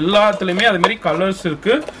 இதுலேயும் எல்லாத்துலேயுமே அது மாதிரி கலர்ஸ்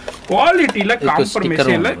இருக்கு. குவாலிட்டியில்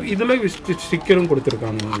காம்ப்ரமைஸே இல்லை. இதில் ஸ்டிக்கரும்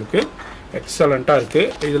கொடுத்துருக்காங்க உங்களுக்கு. எக்ஸலண்ட்டாக இருக்கு.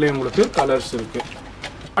 இதுலேயும் உங்களுக்கு கலர்ஸ் இருக்கு.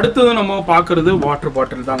 அடுத்தது நம்ம பார்க்கறது வாட்டர்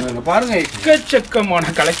பாட்டில் தாங்க. பாருங்க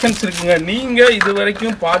எக்கச்சக்கமான கலெக்ஷன்ஸ் இருக்குங்க. நீங்க இது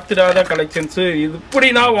வரைக்கும் பார்த்துடாத கலெக்ஷன்ஸ். இது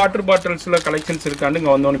இப்படின்னா வாட்டர் பாட்டில்ஸ்ல கலெக்ஷன்ஸ் இருக்கான்னு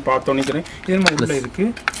இங்க வந்தோன்னு பார்த்தோன்னே தெரியும். இது நம்ம உள்ள இருக்கு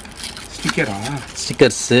ஸ்டிக்கரா?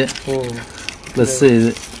 ஸ்டிக்கர்ஸ். ஓ ப்ளஸ்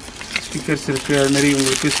இது ஸ்டிக்கர்ஸ் இருக்கு. அது மாதிரி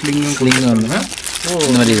உங்களுக்கு ஸ்லிங்கும் வருங்க. ஓ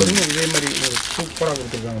இதே மாதிரி சூப்பராக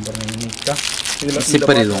கொடுத்துருக்காங்க பாருங்க. யூனிக்கா இதில்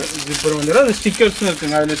ஜிப்பர் வந்து அது ஸ்டிக்கர்ஸும்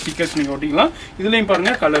இருக்குங்க. அதில் ஸ்டிக்கர்ஸ் நீங்கள் ஒட்டிக்கலாம். இதுலேயும்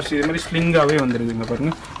பாருங்கள் கலர்ஸ் இதே மாதிரி ஸ்லிங்காகவே வந்துருதுங்க.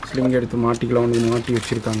 பாருங்கள் ஸ்லிங் எடுத்து மாட்டிக்கலாம், ஒன்று மாட்டி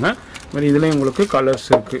வச்சுருக்காங்க. இது மாதிரி இதுலேயும் உங்களுக்கு கலர்ஸ்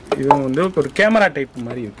இருக்குது. இதுவும் வந்து ஒரு கேமரா டைப்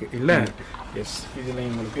மாதிரி இருக்குது இல்லை? எஸ்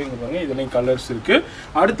இதுலேயும் உங்களுக்கு இங்கே பாருங்கள் இதுலேயும் கலர்ஸ் இருக்குது.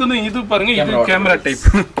 அடுத்தது இது பாருங்கள், இது camera type,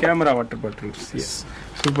 camera water bottles. S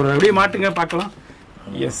சூப்பராக அப்படியே மாட்டுங்க பார்க்கலாம்.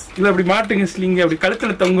 எஸ் இல்லை அப்படி மாட்டுங்க, ஸ்லிங்க அப்படி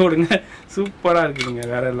கழுத்தில் தொங்க விடுங்க. சூப்பராக இருக்குதுங்க,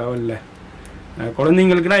 வேறு லெவலில்.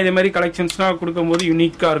 குழந்தைங்களுக்குனா இதே மாதிரி கலெக்ஷன்ஸ்லாம் கொடுக்கும்போது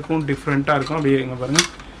யூனிக்காக இருக்கும், டிஃப்ரெண்ட்டாக இருக்கும். அப்படியே இங்கே பாருங்கள்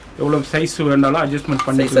எவ்வளோ சைஸ் வேணாலும் அட்ஜஸ்ட்மெண்ட்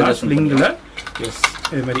பண்ணிக்கலாம் ஸ்லிங்கில். எஸ்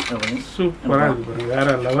இது மாதிரி சூப்பராக இருக்குது பாருங்கள்,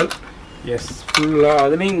 வேறு லெவல். எஸ் ஃபுல்லாக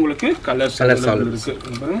அதுலேயும் உங்களுக்கு கலர்ஸ் இருக்குது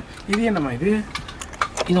பாருங்கள். இது என்னம்மா? இது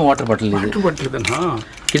வாட்டர் பாட்டில் தானா?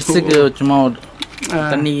 கிட்ஸுக்கு சும்மா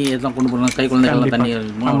தண்ணி இதெல்லாம் கொண்டு போகலாம், கை குழந்தைகள் தண்ணி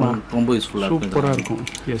ரொம்ப யூஸ்ஃபுல்லாக இருக்கும், சூப்பராக இருக்கும்.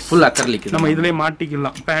 S full acrylic. நம்ம இதுலேயே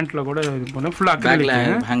மாட்டிக்கலாம், பேண்ட்டில் கூட இது பண்ண ஃபுல்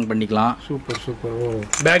அக்கர்லிக் ஹேங் பண்ணிக்கலாம். Super super. ஓ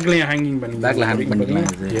பேக்லேயும் ஹேங்கிங் பண்ணிக்கலாம்.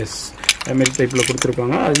 எஸ் அதுமாரி டைப்பில்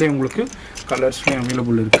கொடுத்துருக்காங்க. அதுலேயே உங்களுக்கு கலர்ஸ்லேயும்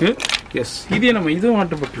அவைலபிள் இருக்குது. எஸ் இதே நம்ம இதுவும்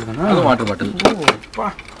வாட்டர் பாட்டில் தானே? அதுவும் வாட்டர் பாட்டில். ஓப்பா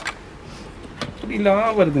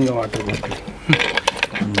இப்படிலாம் வருதுங்க வாட்டர் பாட்டில்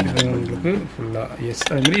உங்களுக்கு ஃபுல்லாக. எஸ்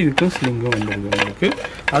அதுமாரி இதுக்கும் ஸ்லிங்கும் வந்துடுது உங்களுக்கு.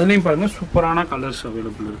 அதுலேயும் பாருங்கள் சூப்பரான கலர்ஸ்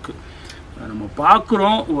அவைலபிள் இருக்குது. நம்ம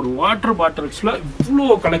பார்க்குறோம் ஒரு வாட்டர் பாட்டில்ஸில் இவ்வளோ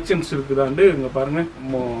கலெக்ஷன்ஸ் இருக்குதாண்டு இங்கே பாருங்கள்.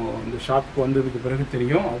 நம்ம இந்த ஷாப்புக்கு வந்ததுக்கு பிறகு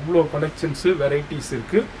தெரியும் அவ்வளோ கலெக்ஷன்ஸு வெரைட்டிஸ்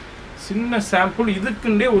இருக்குது. சின்ன சாம்பிள்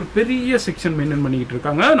இதுக்குண்டே ஒரு பெரிய செக்ஷன் மெயின்டைன் பண்ணிக்கிட்டு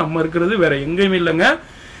இருக்காங்க. நம்ம இருக்கிறது வேற எங்கேயுமே இல்லைங்க,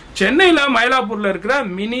 சென்னையில் மயிலாப்பூரில் இருக்கிற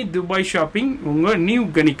மினி துபாய் ஷாப்பிங் உங்கள் நியூ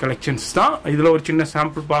கனி கலெக்ஷன்ஸ் தான். இதில் ஒரு சின்ன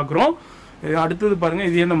சாம்பிள் பார்க்குறோம். அடுத்தது பாருங்க,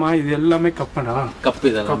 இது என்னமா? இது எல்லாமே கப்பனா?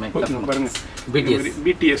 கப்பு பாருங்க.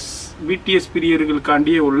 பிடிஎஸ்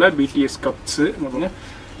பிரியர்களுக்காண்டியே உள்ள பிடிஎஸ் கப்ஸ்.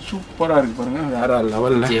 சூப்பரா இருக்கு பாருங்க, வேற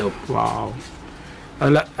லெவல்ல. வாவ்.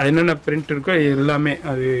 அதுல என்னென்ன பிரிண்ட் இருக்கோ எல்லாமே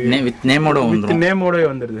அது வித் நேமோட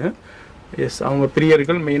வந்துடுது. எஸ், அவங்க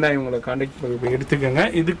பிரியர்கள் மெயினாக இவங்களை கான்டாக்ட் எடுத்துக்கோங்க.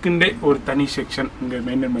 இதுக்குண்டே ஒரு தனி செக்ஷன் இங்கே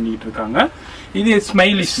மெயின்டைன் பண்ணிக்கிட்டு இருக்காங்க. இது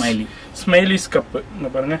ஸ்மைலிஸ் கப்பு.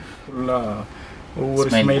 இங்கே பாருங்க, ஃபுல்லாக ஒவ்வொரு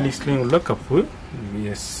ஸ்மைலிஸ்லேயும் உள்ள கப்பு.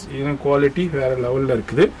 எஸ், இது குவாலிட்டி வேறு லெவலில்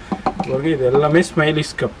இருக்குது. இது எல்லாமே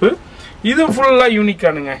ஸ்மைலிஸ் கப்பு. இது ஃபுல்லாக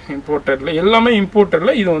யூனிக்கானுங்க, இம்போர்ட்டரில் எல்லாமே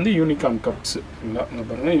இம்போர்ட்டரில். இது வந்து யூனிகான் கப்ஸ் ஃபுல்லாக. இங்கே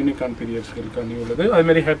பாருங்கள், யூனிகான் பீரியர்ஸ்களுக்கான உள்ளது.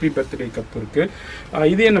 அதுமாதிரி ஹாப்பி பர்த்டே கப் இருக்குது.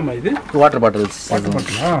 இது என்னம்மா இது? Water bottles.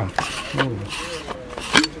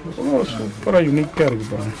 சூப்பராக யூனிக்காக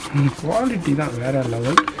இருக்குது பாருங்க. குவாலிட்டி தான் வேற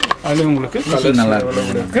லெவல். அது உங்களுக்கு கலர் நல்லா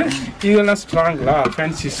இருக்கு. இதெல்லாம் ஸ்ட்ராங்களா?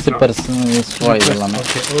 ஃபேன்சி ஸ்லிப்பர்ஸ் இதெல்லாம்.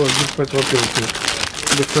 ஓகே. ஓ, ஜிப்பர் ஓகே ஓகே.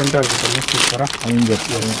 டிஃப்ரெண்ட்டாக இருக்குது பாருங்க, சூப்பராக.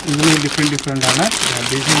 இதுலேயும் டிஃப்ரெண்டான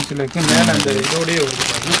டிசைன்ஸில் இருக்குது. மேலே அந்த இதோடய வருது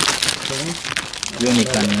பாருங்க,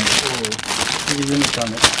 யூனிக்கான. இது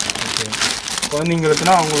யூனிக்கான. ஓகே,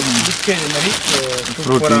 குழந்தைங்களுக்குன்னா அவங்களுக்கு பிடிச்ச இது மாதிரி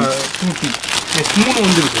சூப்பராக ஃப்ரூட்டி. எஸ், 3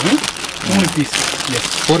 வந்துருக்கு. 3 பீஸ்.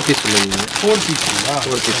 எஸ், 4 பீஸ் இல்லை, 4 பீஸுங்களா?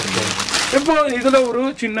 4 பீஸ் இல்லை. இப்போ இதில் ஒரு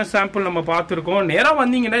சின்ன சாம்பிள் நம்ம பார்த்துருக்கோம். நேராக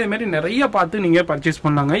வந்தீங்கன்னா இது மாதிரி நிறைய பார்த்து நீங்கள் பர்ச்சேஸ்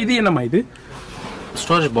பண்ணாங்க. இது என்னம்மா இது?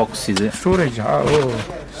 Storage box. இது ஸ்டோரேஜா? ஓ,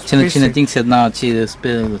 சின்ன சின்ன திங்ஸ் எதுனா வச்சு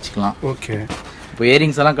வச்சுக்கலாம். ஓகே. இப்போ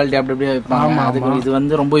இயரிங்ஸ் எல்லாம் கழட்டி அப்படி அப்படியே வைப்பாங்க. அதுக்கு இது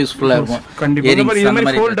வந்து ரொம்ப யூஸ்ஃபுல்லா இருக்கும். கண்டிப்பா இது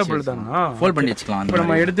மாதிரி ஃபோல்டபிள் தான். ஃபோல்ட் பண்ணி வச்சுக்கலாம். இப்போ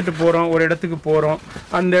நம்ம எடுத்துட்டு போறோம், ஒரு இடத்துக்கு போறோம்,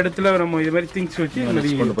 அந்த இடத்துல நம்ம இது மாதிரி திங்ஸ் வச்சு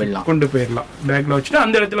கொண்டு போயிடலாம். பேக்ல வச்சுட்டு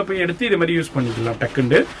அந்த இடத்துல போய் எடுத்து இது மாதிரி யூஸ் பண்ணிக்கலாம்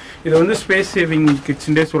டக்குண்டு. இது வந்து ஸ்பேஸ் சேவிங்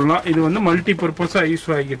கிச்சன்டே சொல்லலாம். இது வந்து மல்டி பர்பஸா யூஸ்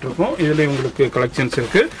ஆகிட்டு இருக்கும். இதுல உங்களுக்கு கலெக்ஷன்ஸ்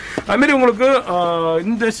இருக்கு. அது மாதிரி உங்களுக்கு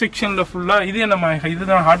இந்த செக்ஷன்ல ஃபுல்லா இது நம்ம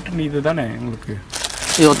இதுதான் ஹாட். இது தானே உங்களுக்கு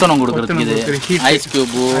இது ஒத்தனம் கொடுக்குறதுக்கு. இது ஐஸ்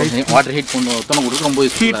கியூப், வாட்டர் ஹீட் பண்ணி ஒத்தனம் கொடுக்க ரொம்ப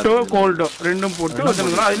ஹீட்டோ கோல்டோ ரெண்டும் போட்டு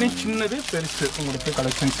ஒத்தனம். அதுலேயும் சின்னது பெருசு உங்களுக்கு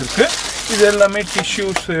கலெக்ஷன்ஸ் இருக்கு. இது எல்லாமே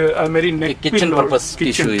டிஷ்யூஸ், அது மாதிரி கிச்சன் பர்பஸ்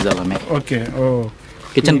டிஷ்யூ இது எல்லாமே. ஓகே. ஓ,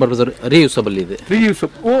 கிச்சன் பர்பஸ் ரீயூசபிள். இது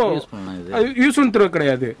reusable. O, use and throw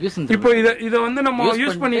கிடையாது. இப்போ இத வந்து நம்ம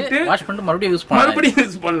யூஸ் பண்ணிட்டு வாஷ் பண்ணிட்டு மறுபடியும் யூஸ்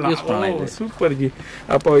பண்ணலாம். Super G.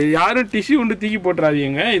 அப்போ யாரும் டிஷ்யூ ஒன்று தூக்கி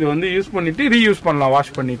போட்டுறாதீங்க. இது வந்து யூஸ் பண்ணிட்டு ரீயூஸ் பண்ணலாம்,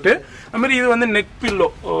 வாஷ் பண்ணிட்டு. அது மாதிரி இது வந்து நெக் பில்லோ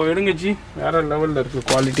எடுங்க ஜி, வேற லெவல்ல இருக்கு.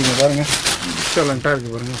 குவாலிட்டிங்க பாருங்க, எக்ஸலண்டா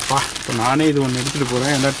இருக்கு பாருங்க. இப்போ நானே இது ஒன்று எடுத்துட்டு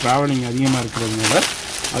போறேன். ஏன்னா டிராவலிங் அதிகமாக இருக்கிறதுனால.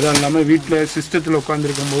 அதுவும் இல்லாமல் வீட்டில் சிஸ்டத்தில்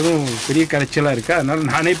உட்காந்துருக்கும் போதும் பெரிய கரைச்சலாக இருக்குது. அதனால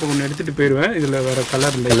நானே இப்போ ஒன்று எடுத்துகிட்டு போயிடுவேன். இதில் வேறு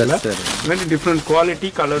கலர் இல்லை, இல்லை டிஃப்ரெண்ட் குவாலிட்டி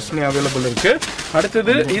கலர்ஸ்லேயும் அவைலபிள் இருக்குது.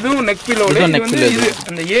 அடுத்தது இதுவும் நெக் பில்லோட. இது வந்து இது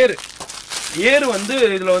அந்த ஏர் வந்து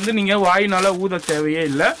இதில் வந்து நீங்கள் வாயினால் ஊத தேவையே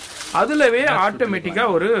இல்லை. அதுலவே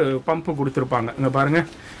ஆட்டோமேட்டிக்காக ஒரு பம்பு கொடுத்துருப்பாங்க. இங்கே பாருங்கள்,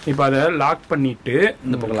 இப்போ அதை லாக் பண்ணிட்டு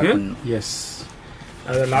எஸ்,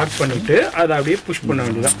 அதை லாக் பண்ணிட்டு அதை அப்படியே புஷ் பண்ண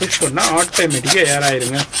வேண்டியதான். புஷ் பண்ணா ஆட்டோமேட்டிக்கா ஏர்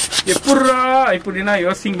ஆயிருங்க. எப்படா இப்படின்னா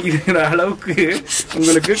யோசிக்கிற அளவுக்கு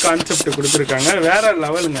உங்களுக்கு கான்செப்ட் கொடுத்துருக்காங்க. வேற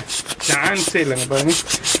லெவலுங்க, சான்ஸே இல்லைங்க. பாருங்க,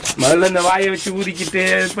 முதல்ல இந்த வாயை வச்சு ஊதிக்கிட்டு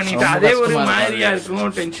இது பண்ணிட்டு அதே ஒரு மாதிரியா இருக்கும்,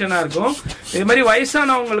 டென்ஷனா இருக்கும். இது மாதிரி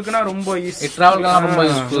வயசானவங்களுக்குன்னா ரொம்ப ஈஸி, டிராவல் ரொம்ப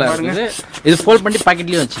யூஸ்ஃபுல்லா இருக்கு. இது ஃபோல்ட் பண்ணி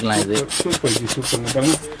பாக்கெட்லயும் வச்சுக்கலாம். இது சூப்பர் ஜி, சூப்பர்.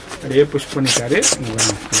 பாருங்க, அப்படியே புஷ் பண்ணிட்டாரு.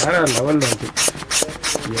 வேற லெவல்ல இருக்கு.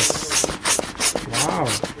 எஸ்,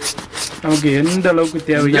 நமக்கு எந்த அளவுக்கு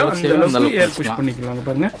தேவையோ அந்த அளவுக்கு ஏர் புஷ் பண்ணிக்கலாம்.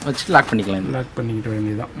 பாருங்க, வச்சு லாக் பண்ணிக்கலாம். லாக் பண்ணிக்கிட்ட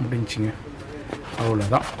வேண்டியதான், முடிஞ்சுங்க.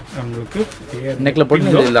 அவ்வளோதான், உங்களுக்கு நெக்ல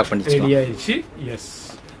போட்டு லாக் பண்ணி ரெடி ஆயிடுச்சு. S,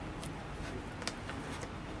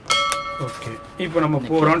 okay. இப்போ நம்ம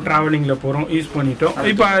போறோம், டிராவலிங்ல போறோம், யூஸ் பண்ணிட்டோம்.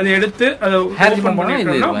 இப்போ அதை எடுத்து அதை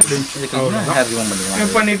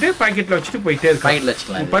பண்ணிட்டு பாக்கெட்ல வச்சுட்டு போயிட்டே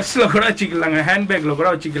இருக்கலாம். பர்ஸ்ல கூட வச்சுக்கலாங்க, ஹேண்ட் பேக்ல கூட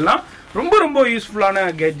வச்சுக்கலாம். ரொம்ப ரொம்ப யூஸ்ஃபுல்லான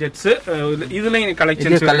கேட்ஜெட்ஸ். இதுலயும்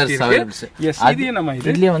கலெக்ஷன்ஸ் இருக்கு. எஸ், இது நம்ம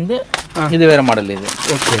இதுலயே வந்து இது வேற மாடல். இது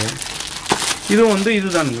ஓகே, இதுவும் வந்து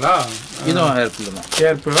இதுதானுங்களா? இதுவும்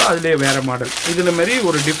ஹேர்பில் அதுலேயே வேற மாடல். இதுல மாதிரி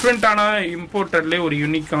ஒரு டிஃப்ரெண்டான இம்போர்ட்டர்லேயே ஒரு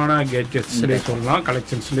யூனிக்கான கேட்ஜெட்ஸ்லேயே சொல்லலாம்,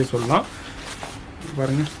 கலெக்ஷன்ஸ்லேயே சொல்லலாம்.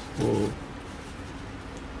 பாருங்க. ஓ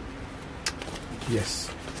எஸ்,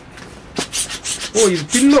 ஓ இது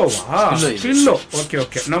பில்லோவா? Pillow, okay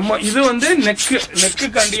okay. நம்ம இது வந்து நெக்கு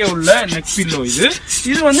காண்டியே உள்ள நெக் பில்லோ.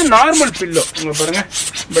 இது வந்து நார்மல் பில்லோ. உங்க பாருங்க,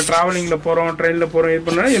 இப்போ டிராவலிங்ல போறோம், ட்ரெயின்ல போறோம், இது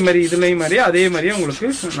பண்ணா இது மாதிரி இதுலயும் மாதிரி அதே மாதிரியே உங்களுக்கு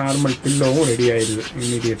நார்மல் பில்லோவும் ரெடி ஆயிடுது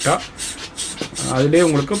இமீடியட்டா. அதுலேயே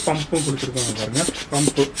உங்களுக்கு பம்பும் கொடுத்துருக்காங்க. பாருங்க,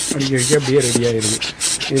 பம்பு அடிக்க அப்படியே ரெடி ஆயிடுது.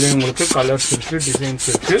 இதுல உங்களுக்கு கலர்ஸ் இருக்கு, டிசைன்ஸ்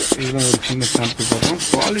இருக்கு. இதுல ஒரு சின்ன சாம்பிள் பார்ப்போம்.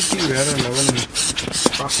 குவாலிட்டி வேற லெவல்,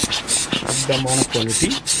 அப்டமான குவாலிட்டி.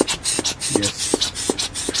 எஸ்,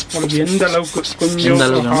 உங்களுக்கு எந்த அளவுக்கு கொஞ்சம்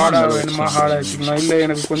ஹார்டாக வேணுமா ஹார்டாக வச்சுக்கலாம், இல்லை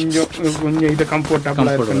எனக்கு கொஞ்சம் இது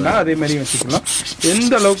கம்ஃபர்டபுளாக இருக்குன்னா அதே மாதிரி வச்சுக்கலாம்.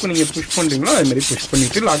 எந்த அளவுக்கு நீங்கள் புஷ் பண்ணுறீங்களோ அதே மாதிரி புஷ்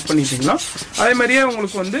பண்ணிவிட்டு லாக் பண்ணிட்டீங்களா. அதே மாதிரியே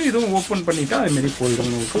உங்களுக்கு வந்து இதுவும் ஓப்பன் பண்ணிவிட்டு அதே மாதிரி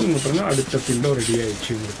போயிடும். உங்களுக்கு இங்கே பாருங்கள் அடுத்த பில்லோ ரெடி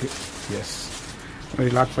ஆகிடுச்சு உங்களுக்கு. எஸ்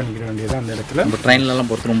லாக் பண்ணிக்கிற வேண்டியது அந்த இடத்துல. ட்ரெயின்லலாம்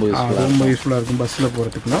போகிறது ரொம்ப யூஸ்ஃபுல்லாக இருக்கும். பஸ்ஸில்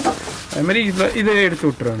போகிறதுக்குலாம் அது மாதிரி இதை எடுத்து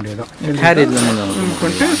விட்டுற வேண்டியதான்.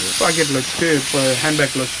 பண்ணிட்டு பாக்கெட்டில் வச்சுட்டு இப்போ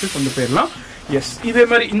ஹேண்ட்பேக்கில் வச்சுட்டு கொண்டு போயிடலாம். எஸ் இதே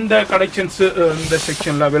மாதிரி இந்த கலெக்ஷன்ஸ் இந்த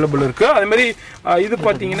செக்ஷனில் அவைலபிள் இருக்கு. அதே மாதிரி இது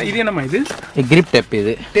பார்த்தீங்கன்னா இது என்னம்மா இது கிரிப் டேப்.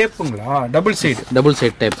 இது டேப்புங்களா? Double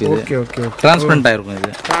side tape. இது ஓகே ஓகே டிரான்ஸ்பரண்டாக இருக்கும்.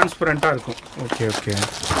 இது டிரான்ஸ்பரண்டாக இருக்கும். Okay okay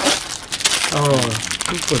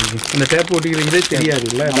super. இந்த டேப் ஓட்டிக்கிற இதே தெரியாது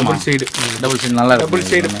இல்லை. டபுள் சைடு நல்லா டபுள்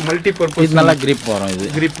சைடு மல்டி பர்பஸ் நல்லா கிரிப் வரும். இது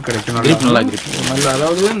கிரிப் கிடைக்கும். நல்லா கிரிப் நல்லா.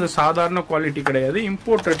 அதாவது இந்த சாதாரண குவாலிட்டி கிடையாது,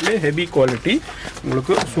 இம்போர்ட்டட்லேயே ஹெவி குவாலிட்டி.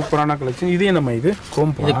 உங்களுக்கு சூப்பரான கலெக்ஷன். இது என்னம்மா இது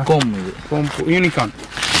கோம்பு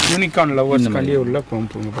யூனிகான் லவர்ஸ் கண்டியே உள்ள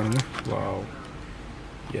கோம்புங்க பாருங்க. வாவ்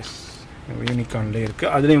எஸ் யூனிகான்லேயே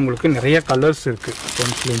இருக்குது. அதுலேயும் உங்களுக்கு நிறைய கலர்ஸ் இருக்குது.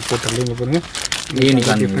 பென்சில் இம்போர்ட்டர்லேயே இங்கே பாருங்கள்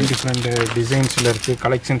யூனிகான் டிஃப்ரெண்ட் டிசைன்ஸில் இருக்குது,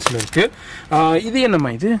 கலெக்ஷன்ஸில் இருக்குது. இது என்னம்மா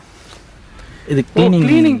இது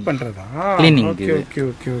கிளீனிங் பண்ணுறதா? ஓகே ஓகே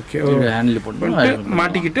ஓகே ஓகே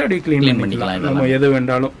மாட்டிக்கிட்டு அப்படியே க்ளீன் பண்ணிக்கலாம். நம்ம எது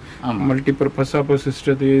வேண்டாலும் மல்டி பர்பஸ்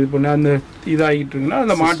சிஸ்டத்தை இது பண்ணி அந்த இதாகிட்டு இருக்குன்னா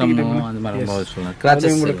அதில் மாட்டிக்கிட்டு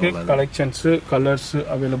உங்களுக்கு கலெக்ஷன்ஸு கலர்ஸ்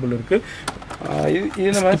அவைலபிள் இருக்குது.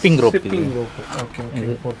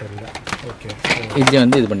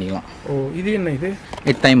 இது பண்ணிக்கலாம். ஓ இது என்ன இது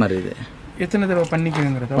டைமர். இது எத்தனை தடவை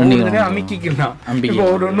பண்ணிக்கிறேங்கிறத அமைக்கலாம். இப்போ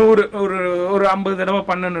ஒரு 100 ஒரு 50 தடவை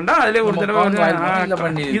பண்ணணும்னா அதுல ஒரு தடவை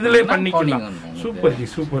இதுல பண்ணிக்கலாம். Super G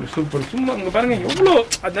super super. சும்மா இங்க பாருங்க எவ்வளோ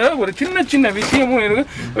அதாவது ஒரு சின்ன சின்ன விஷயமும் இருக்கு.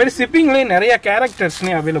 வேறு ஷிப்பிங்லேயும் நிறைய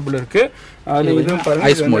கேரக்டர்ஸ்லேயும் அவைலபிள் இருக்கு. அது இதுவும்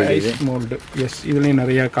பாருங்க ஐஸ் மோல்டு. எஸ் இதுலேயும்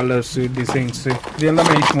நிறைய கலர்ஸ் டிசைன்ஸ் இது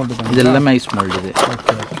எல்லாமே ஐஸ் மோல்டு தான். இது எல்லாமே ஐஸ் மோல்டு. இது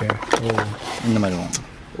ஓகே ஓகே. ஓ இந்த மாதிரி.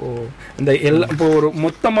 ஓ இந்த எல்லாம் இப்போ ஒரு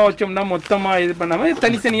மொத்தமாக வச்சோம்னா மொத்தமாக இது பண்ணாமல்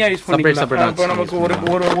தனித்தனியாக யூஸ் பண்ணிக்கலாம். இப்போ நமக்கு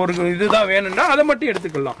ஒரு இதுதான் வேணும்னா அதை மட்டும்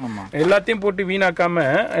எடுத்துக்கலாம். எல்லாத்தையும் போட்டு வீணாக்காம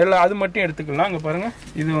எல்லாம் அது மட்டும் எடுத்துக்கலாம். அங்கே பாருங்க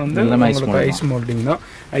இது வந்து உங்களுக்கு ஐஸ் மோல்டிங் தான்.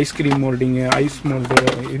 ஐஸ்கிரீம் மோல்டிங் ஐஸ் மோல்டு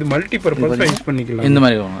இது மல்டி பர்பஸ் யூஸ் பண்ணிக்கலாம். இந்த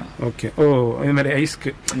மாதிரி ஓகே. ஓ இது மாதிரி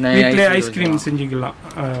ஐஸ்க்கு வீட்டிலே ஐஸ்கிரீம் செஞ்சுக்கலாம்.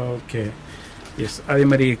 ஓகே எஸ் அதே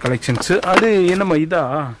மாதிரி கலெக்ஷன்ஸ். அது என்னம்மா இதா?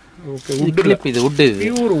 ஓகே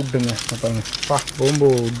பியூர் வுட்டுங்க பாருங்க. ரொம்ப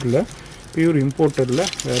வுட்டில் பியூர் இம்போர்ட்டரில்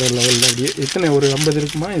வேறு லெவலில் அப்படியே எத்தனை ஒரு 50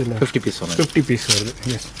 இருக்குமா? இதில் 50 பீஸ் வருது.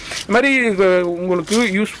 எஸ் இது மாதிரி உங்களுக்கு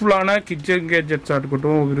யூஸ்ஃபுல்லான கிச்சன் கேஜெட்ஸாக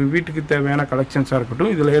இருக்கட்டும், ஒரு வீட்டுக்கு தேவையான கலெக்ஷன்ஸாக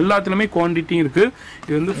இருக்கட்டும், இதில் எல்லாத்துலேயுமே குவான்டிட்டியும் இருக்குது.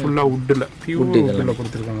 இது வந்து ஃபுல்லாக வுட்டில் பியூர் வுட்டில்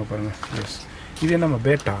கொடுத்துருக்காங்க பாருங்கள். எஸ் இது நம்ம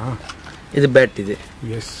பேட்டா? இது பேட். இது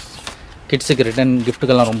எஸ் கிட்ஸுக்கு ரிட்டர்ன்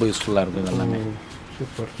கிஃப்ட்டுக்கெல்லாம் ரொம்ப யூஸ்ஃபுல்லாக இருக்கும். இதெல்லாமே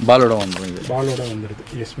சூப்பர். பாலோட வந்துடுது.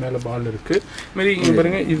 எஸ் மேலே பால் இருக்குது. மாரி இங்கே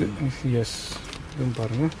பாருங்கள் இது. எஸ் இதுவும்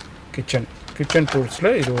பாருங்கள் கிச்சன் டூல்ஸில்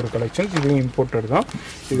இது ஒரு கலெக்ஷன்ஸ். இதுவும் இம்போர்ட்டட் தான்.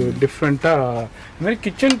 இது டிஃப்ரெண்ட்டாக இது மாதிரி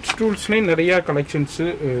கிச்சன் டூல்ஸ்லேயும் நிறையா கலெக்ஷன்ஸு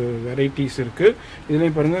வெரைட்டிஸ் இருக்குது.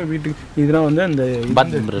 இதுலேயும் பாருங்கள் வீட்டுக்கு இதெல்லாம் வந்து அந்த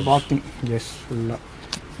பாத்திங். எஸ் ஃபுல்லாக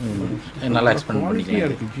நல்லா எக்ஸ்பிளைன் பண்ணிக்கலாம்.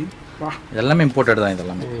 இருக்குது ஜி. எல்லாமே இம்போர்ட்டட் தான்.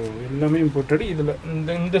 இதெல்லாமே எல்லாமே இம்போர்ட்டட். இதில்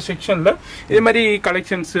இந்த செக்ஷனில் இதே மாதிரி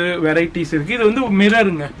கலெக்ஷன்ஸு வெரைட்டிஸ் இருக்குது. இது வந்து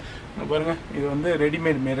மிரருங்க பாருங்கள். இது வந்து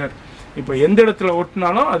ரெடிமேட் மிரர். இப்போ எந்த இடத்துல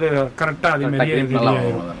ஒட்டினாலும் அது கரெக்டாக அதே மாதிரி ரெடி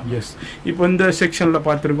ஆகிடும். எஸ் இப்போ இந்த செக்ஷனில்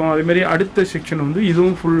பார்த்துருக்கோம். அதேமாதிரி அடுத்த செக்ஷன் வந்து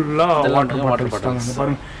இதுவும் ஃபுல்லாக வாட்டர் பாட்டில்ஸ் தாங்க.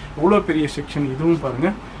 பாருங்கள் இவ்வளோ பெரிய செக்ஷன். இதுவும்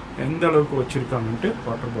பாருங்கள் எந்த அளவுக்கு வச்சுருக்காங்கன்ட்டு.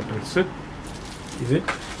 வாட்டர் பாட்டில்ஸு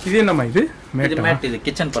இது என்னம்மா இது? மேட். இது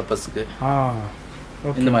கிச்சன் பர்பஸ்க்கு.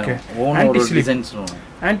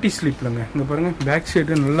 ஆன்டி ஸ்லிப்லங்க. இங்கே பாருங்கள் பேக்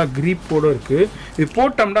சைடு நல்லா கிரிப்போடு இருக்குது. இது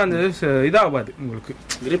போட்டோம்னா அந்த இதாகாது. உங்களுக்கு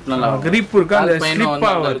கிரிப் இருக்கு. அந்த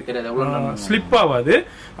ஸ்லிப் ஆகாது.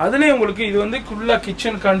 அதுலேயும் உங்களுக்கு இது வந்து ஃபுல்லாக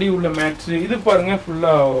கிச்சனுக்காண்டி உள்ள மேட்ஸு. இது பாருங்கள்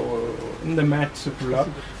ஃபுல்லாக இந்த மேட்ஸு ஃபுல்லாக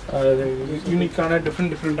யூனிக்கான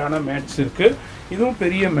டிஃப்ரெண்டான மேட்ஸ் இருக்குது. இதுவும்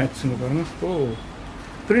பெரிய மேட்ஸுங்க பாருங்கள். ஓ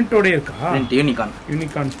பிரிண்டோடய இருக்கா?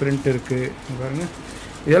 யூனிகான் பிரிண்ட் இருக்குது பாருங்கள்.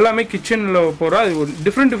 இது எல்லாமே கிச்சனில் போகிறா. இது ஒரு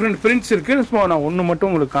டிஃப்ரெண்ட் பிரிண்ட்ஸ் இருக்குது. ஸோ நான் ஒன்று மட்டும்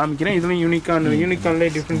உங்களுக்கு காமிக்கிறேன். இதுலையும் யூனிகான்லேயே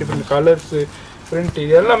டிஃப்ரெண்ட் கலர்ஸு பிரிண்ட்.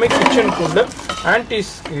 இது எல்லாமே கிச்சனுக்குள்ள ஆன்டி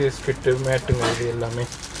ஸ்கிட்டு மேட்டுங்க இது எல்லாமே.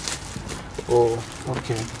 ஓ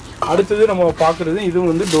ஓகே. அடுத்தது நம்ம பார்க்குறது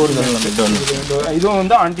இதுவும் வந்து டோர் தான். இதுவும்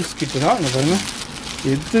வந்து ஆன்டி ஸ்கிட்டு தான். இங்கே பாருங்கள்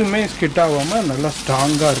எதுவுமே ஸ்கிட் ஆகாமல் நல்லா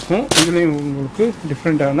ஸ்ட்ராங்காக இருக்கும். இதுலேயும் உங்களுக்கு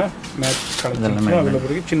டிஃப்ரெண்ட்டான மேட் கலெக்ஷன்ஸ் அவைலபிள்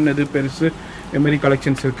இருக்குது. சின்னது பெருசு இது மாதிரி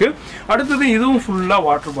கலெக்ஷன்ஸ் இருக்குது. அடுத்தது இதுவும் ஃபுல்லாக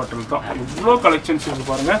வாட்டர் பாட்டில் தான். எவ்வளோ கலெக்ஷன்ஸ் இருக்குது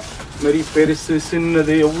பாருங்கள். இதுமாரி பெருசு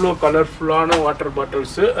சின்னது எவ்வளோ கலர்ஃபுல்லான வாட்டர்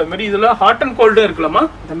பாட்டில்ஸு. அதுமாதிரி இதில் ஹாட் அண்ட் கோல்டும் இருக்கலாமா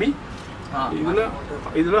தம்பி?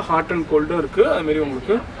 இதில் ஹாட் அண்ட் கோல்டும் இருக்குது. அதுமாரி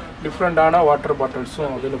உங்களுக்கு டிஃப்ரெண்டான வாட்டர்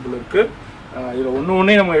பாட்டில்ஸும் அவைலபிள் இருக்கு. இதில்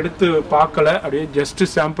ஒன்று நம்ம எடுத்து பார்க்கல, அப்படியே ஜஸ்ட்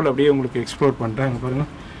சாம்பிள் அப்படியே உங்களுக்கு எக்ஸ்ப்ளோர் பண்ணுறேன். இங்கே பாருங்க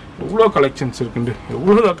எவ்வளோ கலெக்ஷன்ஸ் இருக்குண்டு,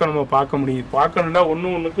 எவ்வளோ நம்ம பார்க்க முடியும். பார்க்கணுன்னா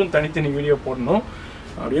ஒன்றுக்கும் தனித்தனி வீடியோ போடணும்.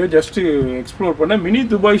 அப்படியே ஜஸ்ட் எக்ஸ்ப்ளோர் பண்ண மினி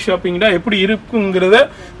துபாய் ஷாப்பிங்னா எப்படி இருக்குங்கிறத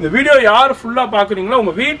இந்த வீடியோ யார் ஃபுல்லாக பார்க்குறீங்களோ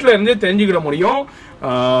உங்கள் வீட்டில் இருந்தே தெரிஞ்சுக்கிட முடியும்.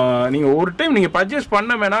 நீங்கள் ஒரு டைம் நீங்கள் பர்ச்சேஸ்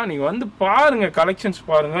பண்ண வேணாம், நீங்கள் வந்து பாருங்கள், கலெக்ஷன்ஸ்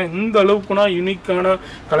பாருங்கள். இந்த அளவுக்குனா யூனிக்கான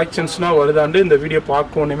கலெக்ஷன்ஸ்னால் வருதாண்டு இந்த வீடியோ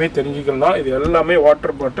பார்க்கணுமே தெரிஞ்சுக்கலாம். இது எல்லாமே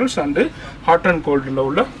water bottles and hot and கோல்டில்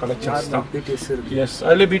உள்ள கலெக்ஷன்ஸ் தான். எஸ்,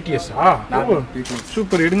 அதில் பிடிஎஸ்ஸா?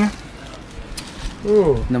 சூப்பர், எடுங்க. ஓ,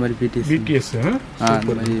 இந்த மாதிரி பிடிஎஸ்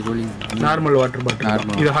நார்மல் வாட்டர்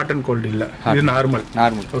பாட்டில். இது ஹாட் அண்ட் கோல்டு இல்ல, இது நார்மல்.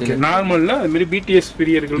 ஓகே, நார்மல்ல அது மாதிரி பிடிஎஸ்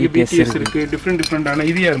பிரியர்களுக்கு பிடிஎஸ் இருக்கு. டிஃப்ரெண்டான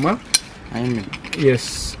இது யாருமா?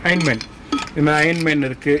 S, Iron Man. இது மாதிரி அயன்மேன்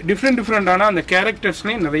இருக்கு. டிஃப்ரெண்டான அந்த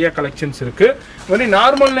கேரக்டர்ஸ்லயும் நிறைய கலெக்ஷன்ஸ் இருக்கு. இது மாதிரி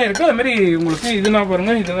நார்மல்ல இருக்கு. அது மாதிரி உங்களுக்கு இதுனா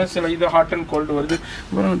பாருங்க, இதெல்லாம் சில இது ஹாட் அண்ட் கோல்டு வருது.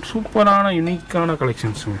 சூப்பரான யூனிக்கான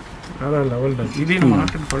கலெக்ஷன்ஸ் வேற லெவல் தான். இது நம்ம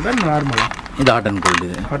ஹாட் அண்ட் கோல்டு நார்மலா? இது hot and gold.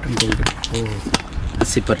 Hot and gold. O,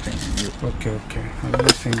 சிப்பர் time. Okay okay,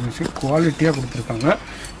 நல்ல சைஸ் குவாலிட்டியாக கொடுத்துருக்காங்க.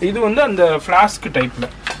 இது வந்து அந்த ஃப்ளாஸ்க் டைப்பில்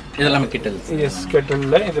இதெல்லாம் கெட்டல். எஸ்,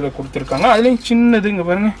 கெட்டலில் இதில் கொடுத்துருக்காங்க. அதுலேயும் சின்னது இங்கே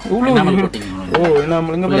பாருங்க இவ்வளோ. ஓ,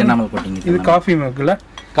 என்ன இது காஃபி மக்கில்?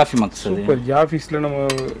 Coffee mug super. ஆஃபீஸில் நம்ம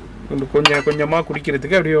கொஞ்சமாக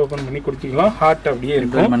குடிக்கிறதுக்கு அப்படியே ஓப்பன் பண்ணி குடிச்சிக்கலாம். ஹாட் அப்படியே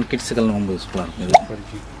இருக்கும். கிட்ஸுக்கெல்லாம் ரொம்ப யூஸ்ஃபுல்லாக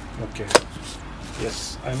இருக்கும். Okay, S.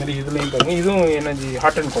 அதுமாதிரி இதுலேயும் பாருங்கள், இதுவும் எனர்ஜி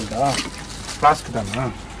ஹாட் அண்ட் கோல்டா? ஃப்ளாஸ்க் தானா?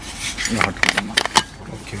 Hot gold.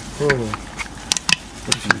 ஓகே. ஓ,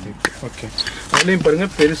 ஓகே. அதுலேயும் பாருங்க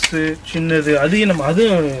பெருசு சின்னது. அதையும் நம்ம அது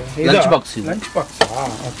லஞ்ச் பாக்ஸ். லஞ்ச் பாக்ஸா?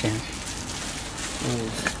 ஓகே. ஓ,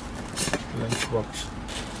 லஞ்ச் பாக்ஸ்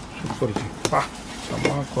சூப்பர். பா,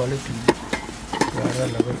 செம்ம குவாலிட்டி, வேற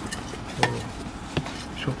லெவல். ஓ,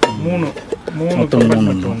 சூப்பர். மூணு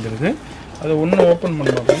கம்பார்ட்மெண்ட் வந்துடுது. அதை ஒன்று ஓப்பன்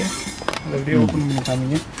பண்ணுவாங்க. அதை அப்படியே ஓப்பன் பண்ணி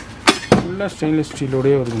காமிங்க. ஃபுல்லாக ஸ்டெயின்லெஸ்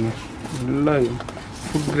ஸ்டீலோடய வருதுங்க. நல்லா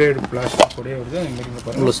ஃபுட் கிரேட் பிளாஸ்டிக் கூடயே வருது. இந்த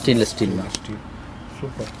பாருங்க ஸ்டெயின்லெஸ் ஸ்டீல் தான். Steel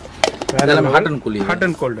super. Hot and gold. Hot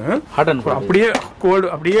and gold. Hot and gold அப்படியே கோல்டு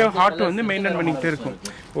அப்படியே ஹாட் வந்து மெயின்டைன் பண்ணிக்கிட்டே இருக்கும்.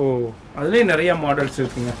 ஓ, அதுலேயே நிறைய மாடல்ஸ்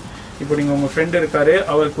இருக்குங்க. இப்போ நீங்கள் உங்கள் ஃப்ரெண்டு இருக்காரு,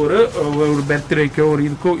 அவருக்கு ஒரு பர்த்டேக்கோ ஒரு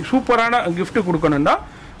இதுக்கோ சூப்பரான கிஃப்ட் கொடுக்கணும்னா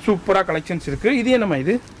சூப்பராக கலெக்ஷன்ஸ் இருக்குது. இது என்னம்மா?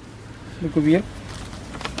 இது குவியல்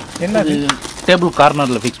என்ன? டேபிள்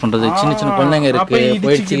கார்னர்ல ஃபிக்ஸ் பண்றது. சின்ன சின்ன குழந்தைங்க இருக்கு,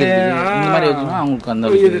 போயிடுச்சு இந்த மாதிரி வச்சுனா அவங்களுக்கு அந்த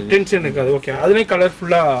டென்ஷன் இருக்காது. ஓகே, அதுலயே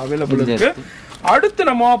கலர்ஃபுல்லா அவைலபிள் இருக்கு. அடுத்து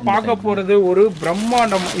நம்ம பார்க்க போறது ஒரு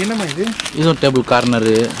பிரம்மாண்டம். என்னமா இது? இது டேபிள்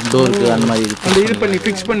கார்னர் டோருக்கு அந்த மாதிரி இருக்கு. அந்த இது பண்ணி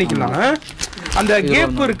ஃபிக்ஸ் பண்ணிக்கலாம். அந்த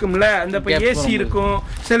கேப் இருக்கும்ல, அந்த ஏசி இருக்கும்,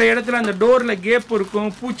 சில இடத்துல அந்த டோர்ல கேப் இருக்கும்,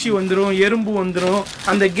 பூச்சி வந்துடும், எறும்பு வந்துடும்.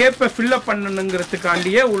 அந்த கேப்பை ஃபில்லப்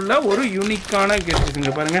பண்ணணுங்கிறதுக்காண்டியே உள்ள ஒரு யூனிக்கான கேப்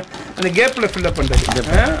இருக்குங்க பாருங்க. அந்த கேப்ல ஃபில்லப் பண்றது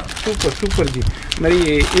சூப்பர் சூப்பர் ஜி. மாதிரி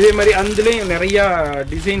இதே மாதிரி அதுலேயும் நிறையா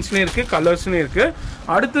டிசைன்ஸ்லேயும் இருக்கு, கலர்ஸ்லேயும் இருக்கு.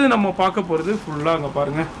 அடுத்தது நம்ம பார்க்க போறது ஃபுல்லா அங்க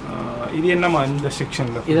பாருங்க. இது என்னமா இந்த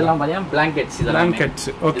செக்ஷன்ல? இதெல்லாம் பாத்தீங்கன்னா blankets. blankets.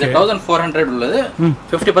 ஓகே, 1400 உள்ளது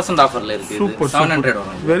 50% ஆஃபர்ல இருக்கு. இது 700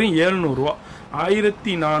 வரும். வெறும் 700 ரூபாய்,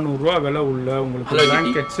 1400 ரூபாய் விலை உள்ள உங்களுக்கு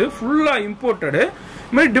blankets ஃபுல்லா இம்போர்ட்டட்.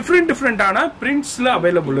 மாதிரி டிஃப்ரெண்டான பிரிண்ட்ஸ்ல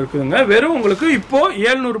அவைலபிள் இருக்குதுங்க. வெறும் உங்களுக்கு இப்போ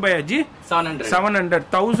 700 ரூபாய் ஆச்சு. 700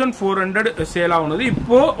 1400 சேல் ஆகுனது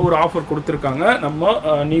இப்போ ஒரு ஆஃபர் கொடுத்துருக்காங்க நம்ம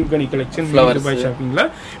நியூ கனி கலெக்ஷன் துபாய் ஷாப்பிங்ல.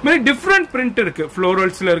 மாதிரி டிஃப்ரெண்ட் பிரிண்ட் இருக்கு,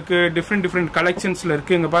 ஃப்ளோரல்ஸ்ல இருக்கு, டிஃப்ரெண்ட் கலெக்ஷன்ஸ்ல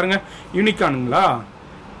இருக்கு. இங்க பாருங்க யூனிகானுங்களா,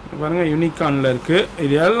 பாருங்க யூனிகான்ல இருக்கு.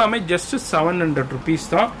 இது எல்லாமே ஜஸ்ட் 700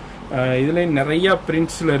 ருபீஸ் தான். இதுலேயும் நிறைய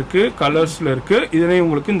பிரிண்ட்ஸில் இருக்குது, கலர்ஸில் இருக்குது. இதுலேயும்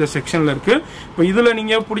உங்களுக்கு இந்த செக்ஷனில் இருக்குது. இப்போ இதில்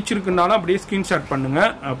நீங்கள் பிடிச்சிருக்குனாலும் அப்படியே ஸ்க்ரீன்ஷாட்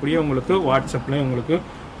பண்ணுங்கள். அப்படியே உங்களுக்கு வாட்ஸ்அப்லேயும் உங்களுக்கு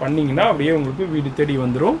பண்ணிங்கன்னா அப்படியே உங்களுக்கு வீடு தேடி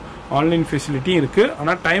வந்துடும். ஆன்லைன் ஃபெசிலிட்டியும் இருக்குது.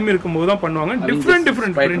 ஆனால் டைம் இருக்கும்போது தான் பண்ணுவாங்க. டிஃப்ரெண்ட்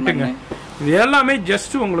பிரிண்ட்டுங்க. இது எல்லாமே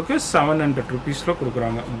ஜஸ்ட் உங்களுக்கு 700 ருபீஸில்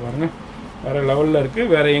கொடுக்குறாங்க. பாருங்கள், வேறு லெவலில் இருக்குது.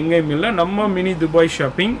 வேறு எங்கேயும் இல்லை, நம்ம மினி துபாய்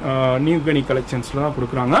ஷாப்பிங் நியூ கனி கலெக்ஷன்ஸில் தான்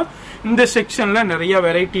கொடுக்குறாங்க. இந்த செக்ஷனில் நிறைய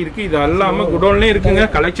வெரைட்டி இருக்குது. இது எல்லாமே குடோன்லேயும் இருக்குங்க.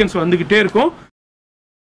 கலெக்ஷன்ஸ் வந்துக்கிட்டே இருக்கும்.